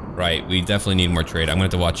 Right, we definitely need more trade. I'm gonna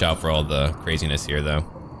have to watch out for all the craziness here, though.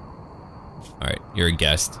 Alright, you're a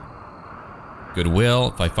guest.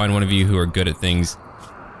 Goodwill. If I find one of you who are good at things,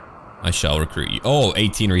 I shall recruit you. Oh,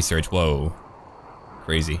 18 research. Whoa.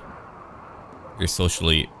 Crazy. You're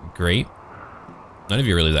socially great. None of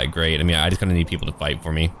you are really that great. I mean, I just kind of need people to fight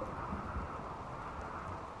for me.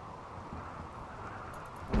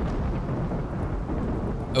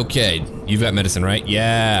 Okay, you've got medicine, right?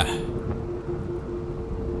 Yeah.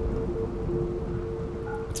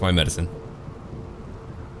 That's my medicine.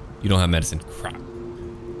 You don't have medicine. Crap.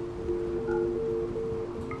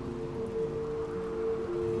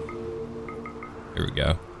 Here we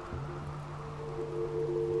go.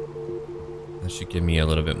 That should give me a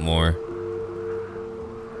little bit more.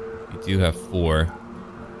 You do have 4.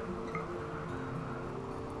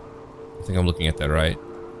 I think I'm looking at that right.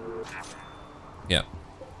 Yeah.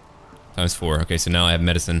 Times 4. Okay, so now I have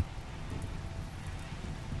medicine.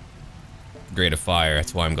 Great of fire.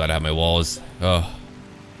 That's why I'm glad I have my walls. Oh.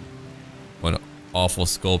 awful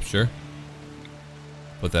sculpture.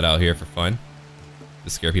 Put that out here for fun. To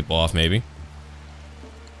scare people off, maybe.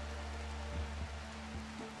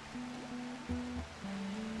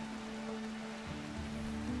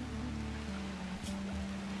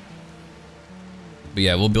 But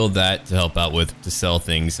yeah, we'll build that to help out with, to sell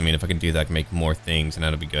things. I mean, if I can do that, I can make more things, and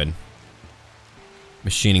that'll be good.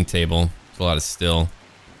 Machining table. It's a lot of steel.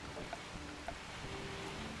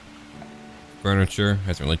 Furniture.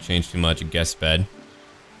 Hasn't really changed too much. A guest bed.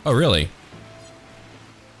 Oh, really?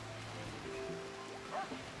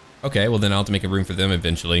 Okay, well then I'll have to make a room for them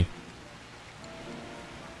eventually.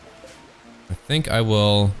 I think I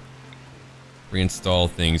will reinstall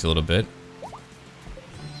things a little bit.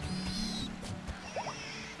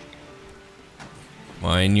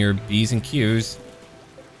 Mind your B's and Q's.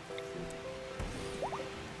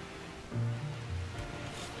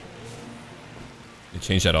 You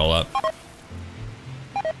change that all up.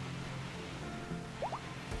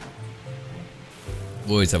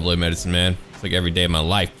 Always have low medicine, man. It's like every day of my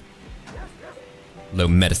life. Low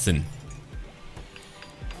medicine.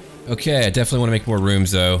 Okay, I definitely want to make more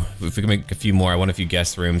rooms though. If we can make a few more, I want a few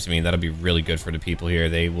guest rooms. I mean, that'll be really good for the people here.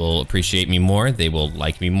 They will appreciate me more. They will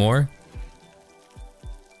like me more.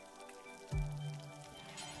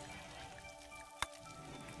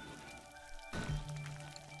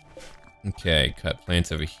 Okay, cut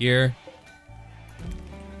plants over here.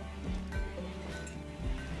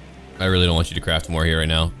 I really don't want you to craft more here right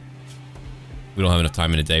now. We don't have enough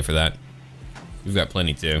time in a day for that. We've got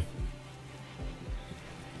plenty too.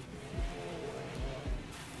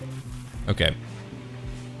 Okay.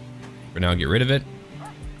 For now, get rid of it.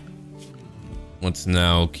 Let's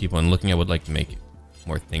now keep on looking. I would like to make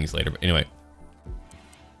more things later, but anyway.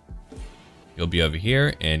 You'll be over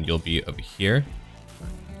here, and you'll be over here.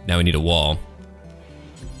 Now we need a wall.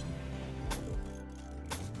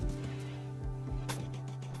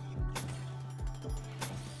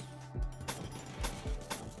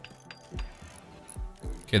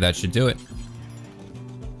 Okay, that should do it.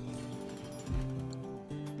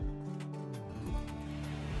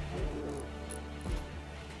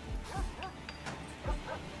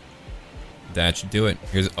 That should do it.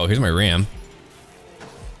 Here's my ram.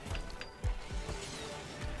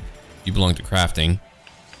 You belong to crafting.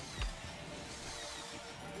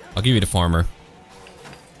 I'll give you the farmer.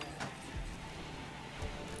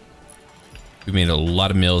 We've made a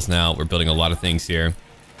lot of mills now. We're building a lot of things here.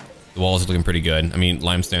 The walls are looking pretty good. I mean,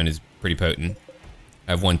 limestone is pretty potent.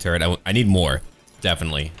 I have one turret. I need more.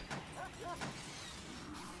 Definitely.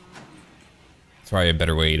 It's probably a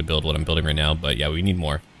better way to build what I'm building right now, but yeah, we need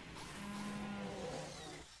more.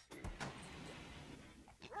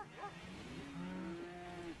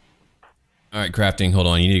 Alright, crafting. Hold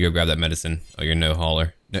on. You need to go grab that medicine. Oh, you're no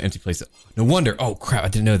hauler. No empty place. No wonder. Oh, crap. I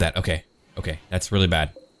didn't know that. Okay. Okay. That's really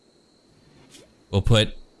bad. We'll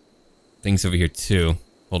put things over here, too.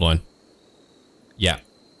 Hold on. Yeah.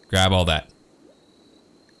 Grab all that.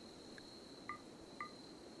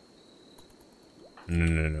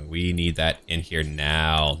 No. We need that in here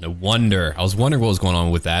now. No wonder. I was wondering what was going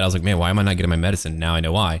on with that. I was like, man, why am I not getting my medicine? Now I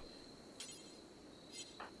know why.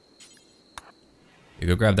 You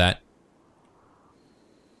go grab that.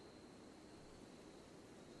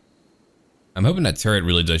 I'm hoping that turret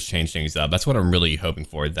really does change things up. That's what I'm really hoping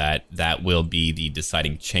for, that will be the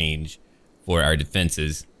deciding change for our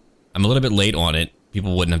defenses. I'm a little bit late on it.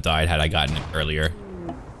 People wouldn't have died had I gotten it earlier.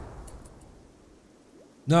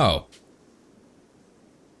 No.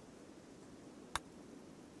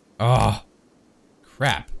 Oh,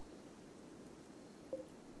 crap.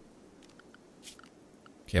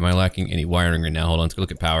 Okay, am I lacking any wiring right now? Hold on, let's go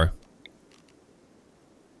look at power.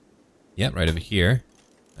 Yep, right over here.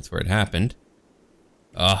 That's where it happened.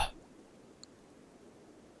 Ah.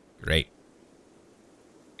 Great.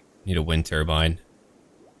 Need a wind turbine.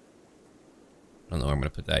 I don't know where I'm going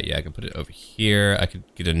to put that. Yeah, I can put it over here. I could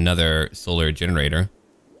get another solar generator.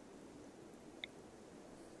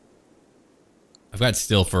 I've got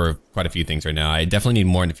steel for quite a few things right now. I definitely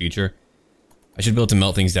need more in the future. I should be able to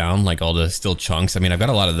melt things down, like all the steel chunks. I mean, I've got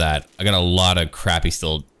a lot of that. I got a lot of crappy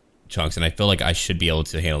steel chunks, and I feel like I should be able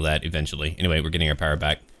to handle that eventually. Anyway, we're getting our power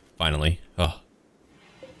back, finally. Oh.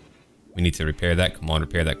 We need to repair that. Come on,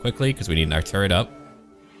 repair that quickly, because we need our turret up.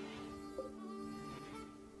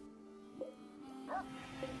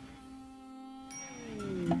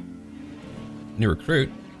 New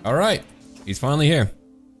recruit. All right, he's finally here.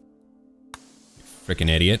 Freaking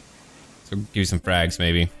idiot. So give you some frags,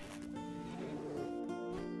 maybe.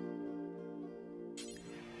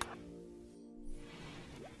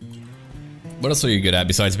 What else are you good at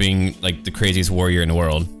besides being like the craziest warrior in the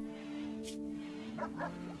world?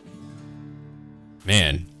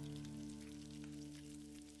 Man.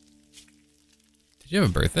 Did you have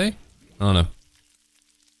a birthday? I don't know.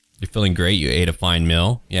 You're feeling great. You ate a fine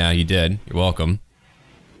meal. Yeah, you did. You're welcome.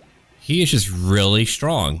 He is just really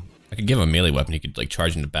strong. I could give him a melee weapon. He could like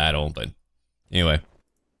charge into battle, but anyway.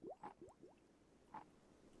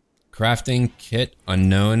 Crafting kit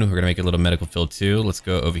unknown. We're gonna make a little medical field too. Let's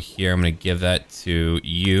go over here. I'm gonna give that to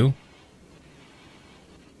you.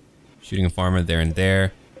 Shooting a farmer there and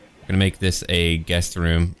there. We're gonna make this a guest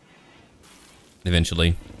room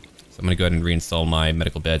eventually. So I'm gonna go ahead and reinstall my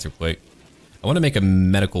medical beds real quick. I want to make a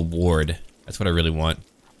medical ward. That's what I really want.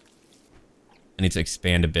 I need to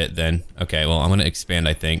expand a bit then. Okay, well, I'm going to expand,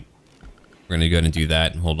 I think. We're going to go ahead and do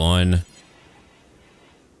that. Hold on.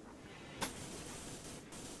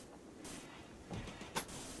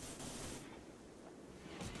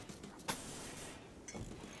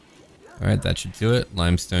 Alright, that should do it.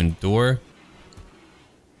 Limestone door.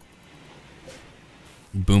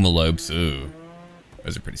 Boomalopes. Ooh.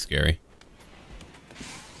 Those are pretty scary.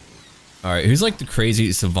 Alright, who's like the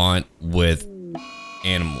crazy savant with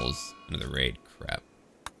animals under the raid? Crap.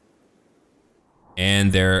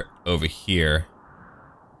 And they're over here.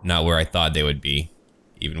 Not where I thought they would be.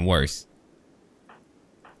 Even worse.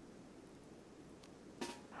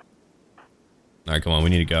 Alright, come on,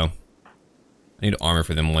 we need to go. I need armor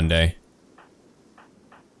for them one day.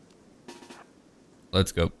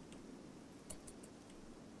 Let's go.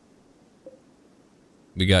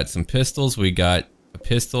 We got some pistols, we got a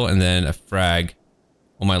pistol and then a frag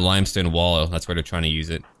on my limestone wall. That's where they're trying to use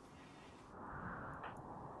it.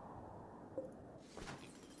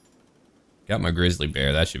 Got my grizzly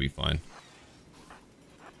bear. That should be fun.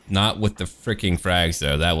 Not with the freaking frags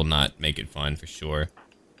though. That will not make it fun for sure.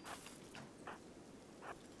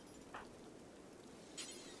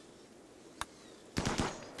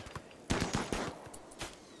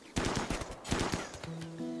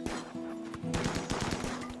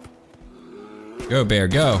 Go, bear,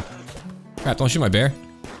 go. Crap, don't shoot my bear.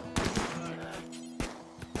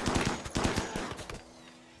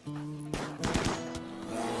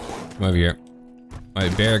 Come over here. My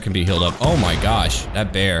bear can be healed up. Oh my gosh,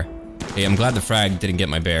 that bear. Hey, I'm glad the frag didn't get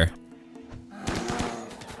my bear.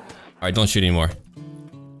 Alright, don't shoot anymore.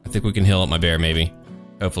 I think we can heal up my bear, maybe.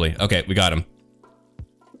 Hopefully. Okay, we got him.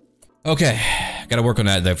 Okay, gotta work on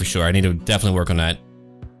that though for sure. I need to definitely work on that.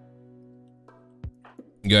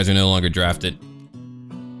 You guys are no longer drafted.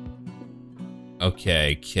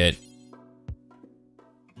 Okay, kit.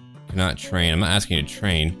 Cannot train. I'm not asking you to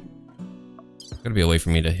train. There's gotta be a way for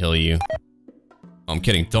me to heal you. Oh, I'm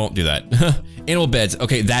kidding. Don't do that. Animal beds.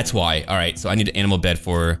 Okay, that's why. Alright, so I need an animal bed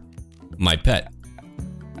for my pet.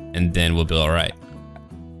 And then we'll be alright.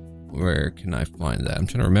 Where can I find that? I'm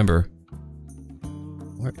trying to remember.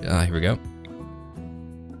 Where, here we go.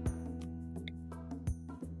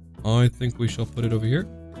 I think we shall put it over here.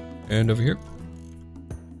 And over here.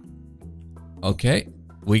 Okay.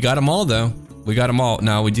 We got them all, though. We got them all.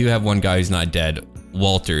 Now, we do have one guy who's not dead.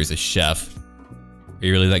 Walter's a chef. Are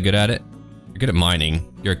you really that good at it? You're good at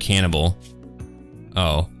mining. You're a cannibal.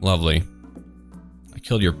 Oh, lovely. I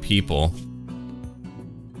killed your people.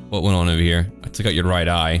 What went on over here? I took out your right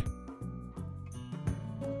eye.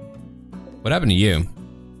 What happened to you?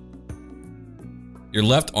 Your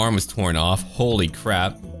left arm was torn off. Holy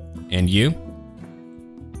crap. And you?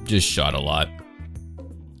 Just shot a lot.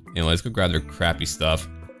 Anyway, let's go grab their crappy stuff.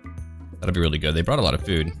 That'll be really good. They brought a lot of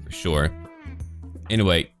food, for sure.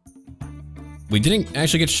 Anyway, we didn't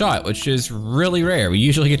actually get shot, which is really rare. We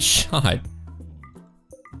usually get shot.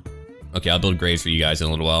 Okay, I'll build graves for you guys in a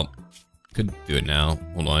little while. Could do it now.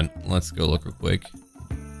 Hold on. Let's go look real quick.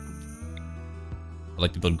 I'd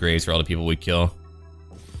like to build graves for all the people we kill.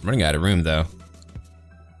 I'm running out of room, though.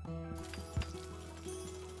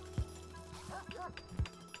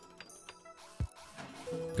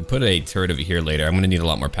 Could put a turret over here later. I'm gonna need a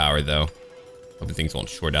lot more power though. Hoping things won't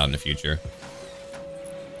short out in the future.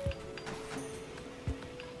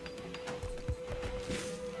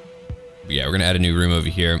 But yeah, we're gonna add a new room over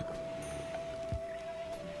here.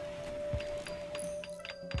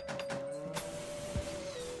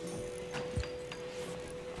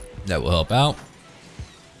 That will help out.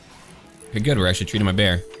 Okay, good. We're actually treating my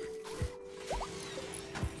bear.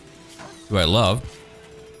 Who I love.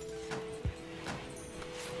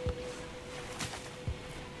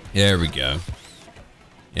 There we go.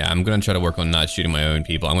 Yeah, I'm gonna try to work on not shooting my own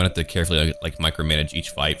people. I'm gonna have to carefully like micromanage each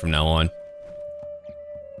fight from now on.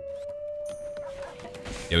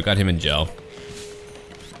 Yeah, we got him in jail.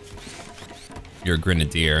 You're a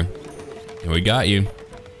grenadier. And we got you.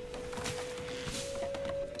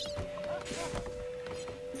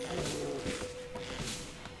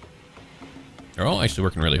 They're all actually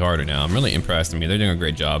working really hard right now. I'm really impressed. I mean, they're doing a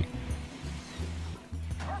great job.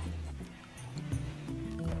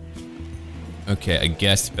 Okay, a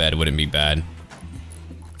guest bed wouldn't be bad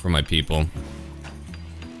for my people.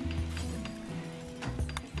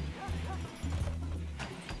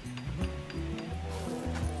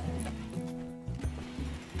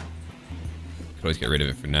 Could always get rid of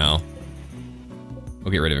it for now. We'll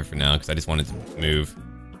get rid of it for now because I just wanted to move.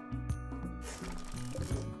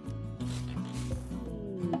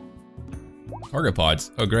 Cargo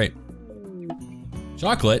pods. Oh, great.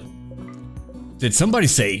 Chocolate? Did somebody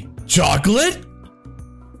say chocolate?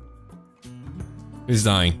 Who's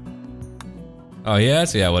dying? Oh,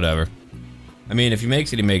 yes? Yeah, whatever. I mean, if he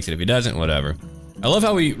makes it, he makes it. If he doesn't, whatever. I love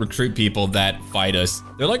how we recruit people that fight us.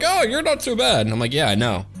 They're like, oh, you're not too bad. And I'm like, yeah, I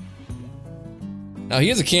know. Now, he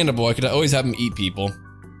is a cannibal. I could always have him eat people.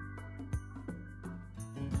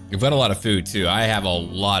 We've got a lot of food, too. I have a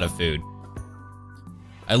lot of food.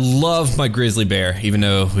 I love my grizzly bear, even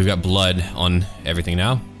though we've got blood on everything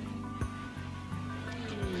now.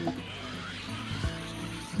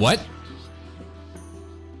 What?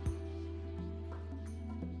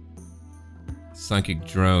 Psychic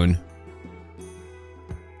drone.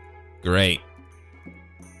 Great.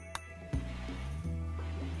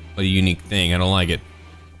 What a unique thing. I don't like it.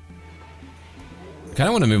 I kind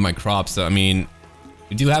of want to move my crops, though. I mean,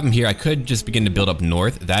 we do have them here. I could just begin to build up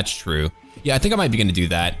north. That's true. Yeah, I think I might begin to do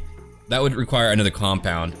that. That would require another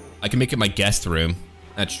compound. I can make it my guest room.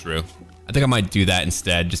 That's true. I think I might do that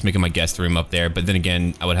instead, just make it my guest room up there. But then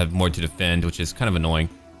again, I would have more to defend, which is kind of annoying.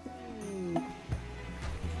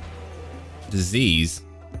 Disease.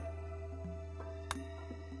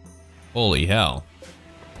 Holy hell.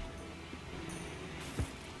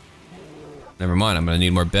 Never mind, I'm gonna need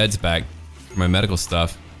more beds back for my medical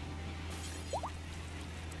stuff.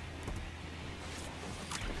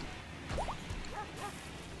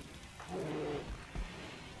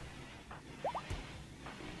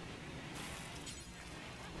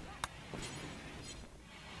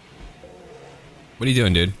 What are you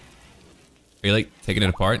doing, dude? Are you like taking it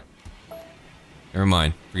apart? Never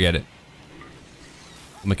mind, forget it.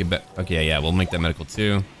 We'll make it okay, yeah, we'll make that medical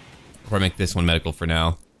too. Or make this one medical for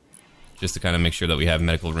now. Just to kind of make sure that we have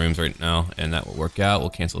medical rooms right now, and that will work out.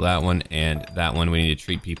 We'll cancel that one, and that one we need to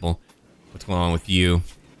treat people. What's going on with you?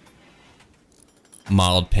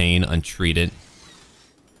 Mild pain, untreated.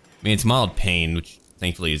 I mean, it's mild pain, which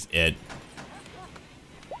thankfully is it.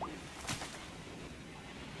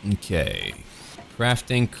 Okay.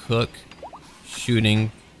 Crafting, cook,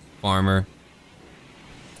 shooting, farmer.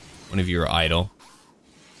 One of you are idle.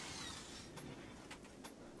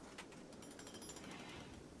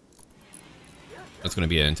 That's going to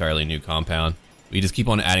be an entirely new compound. We just keep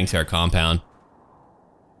on adding to our compound.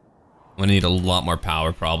 I'm going to need a lot more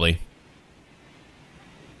power, probably.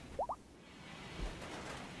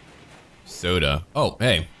 Soda. Oh,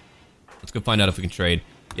 hey. Let's go find out if we can trade.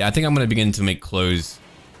 Yeah, I think I'm going to begin to make clothes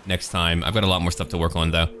next time. I've got a lot more stuff to work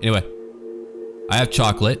on, though. Anyway. I have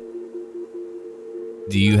chocolate.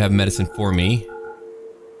 Do you have medicine for me?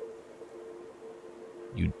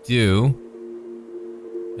 You do.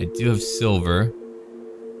 I do have silver.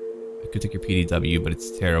 I could take your PDW, but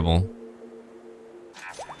it's terrible.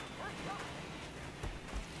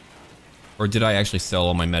 Or did I actually sell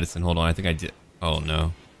all my medicine? Hold on, I think I did. Oh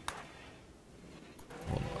no.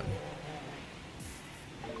 Hold on.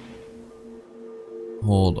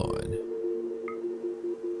 Hold on.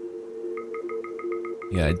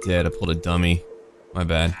 Yeah, I did. I pulled a dummy. My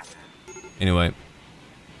bad. Anyway. I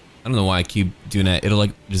don't know why I keep doing that. It'll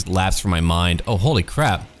like just lapse from my mind. Oh, holy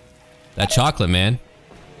crap. That chocolate, man.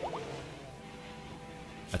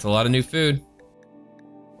 That's a lot of new food.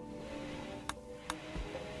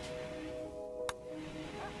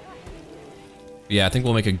 But yeah, I think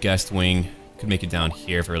we'll make a guest wing. Could make it down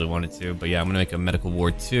here if I really wanted to. But yeah, I'm gonna make a medical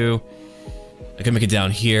ward too. I could make it down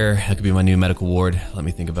here. That could be my new medical ward. Let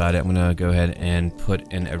me think about it. I'm gonna go ahead and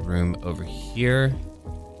put in a room over here.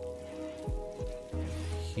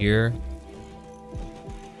 Here.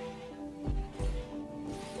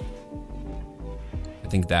 I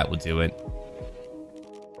think that will do it.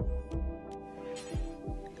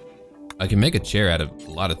 I can make a chair out of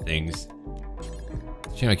a lot of things.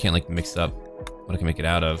 Shame I can't like mix up what I can make it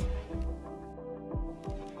out of.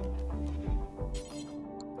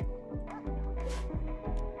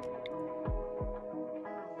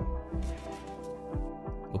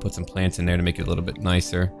 We'll put some plants in there to make it a little bit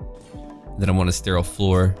nicer. And then I want a sterile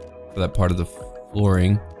floor for that part of the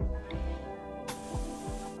flooring.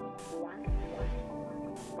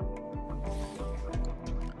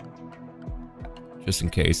 Just in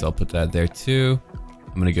case, I'll put that there too.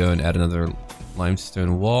 I'm gonna go and add another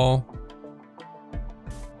limestone wall.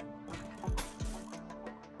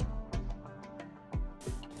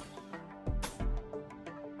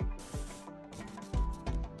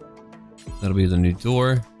 That'll be the new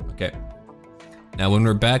door. Okay. Now when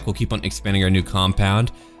we're back, we'll keep on expanding our new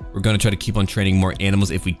compound. We're going to try to keep on training more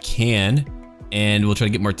animals if we can. And we'll try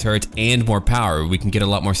to get more turrets and more power. We can get a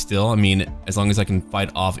lot more still. I mean, as long as I can fight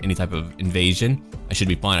off any type of invasion, I should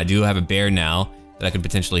be fine. I do have a bear now that I can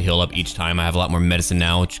potentially heal up each time. I have a lot more medicine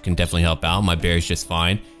now, which can definitely help out. My bear is just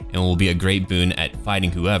fine and will be a great boon at fighting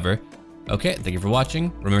whoever. Okay, thank you for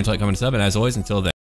watching. Remember to like, comment, and sub, and as always, until then.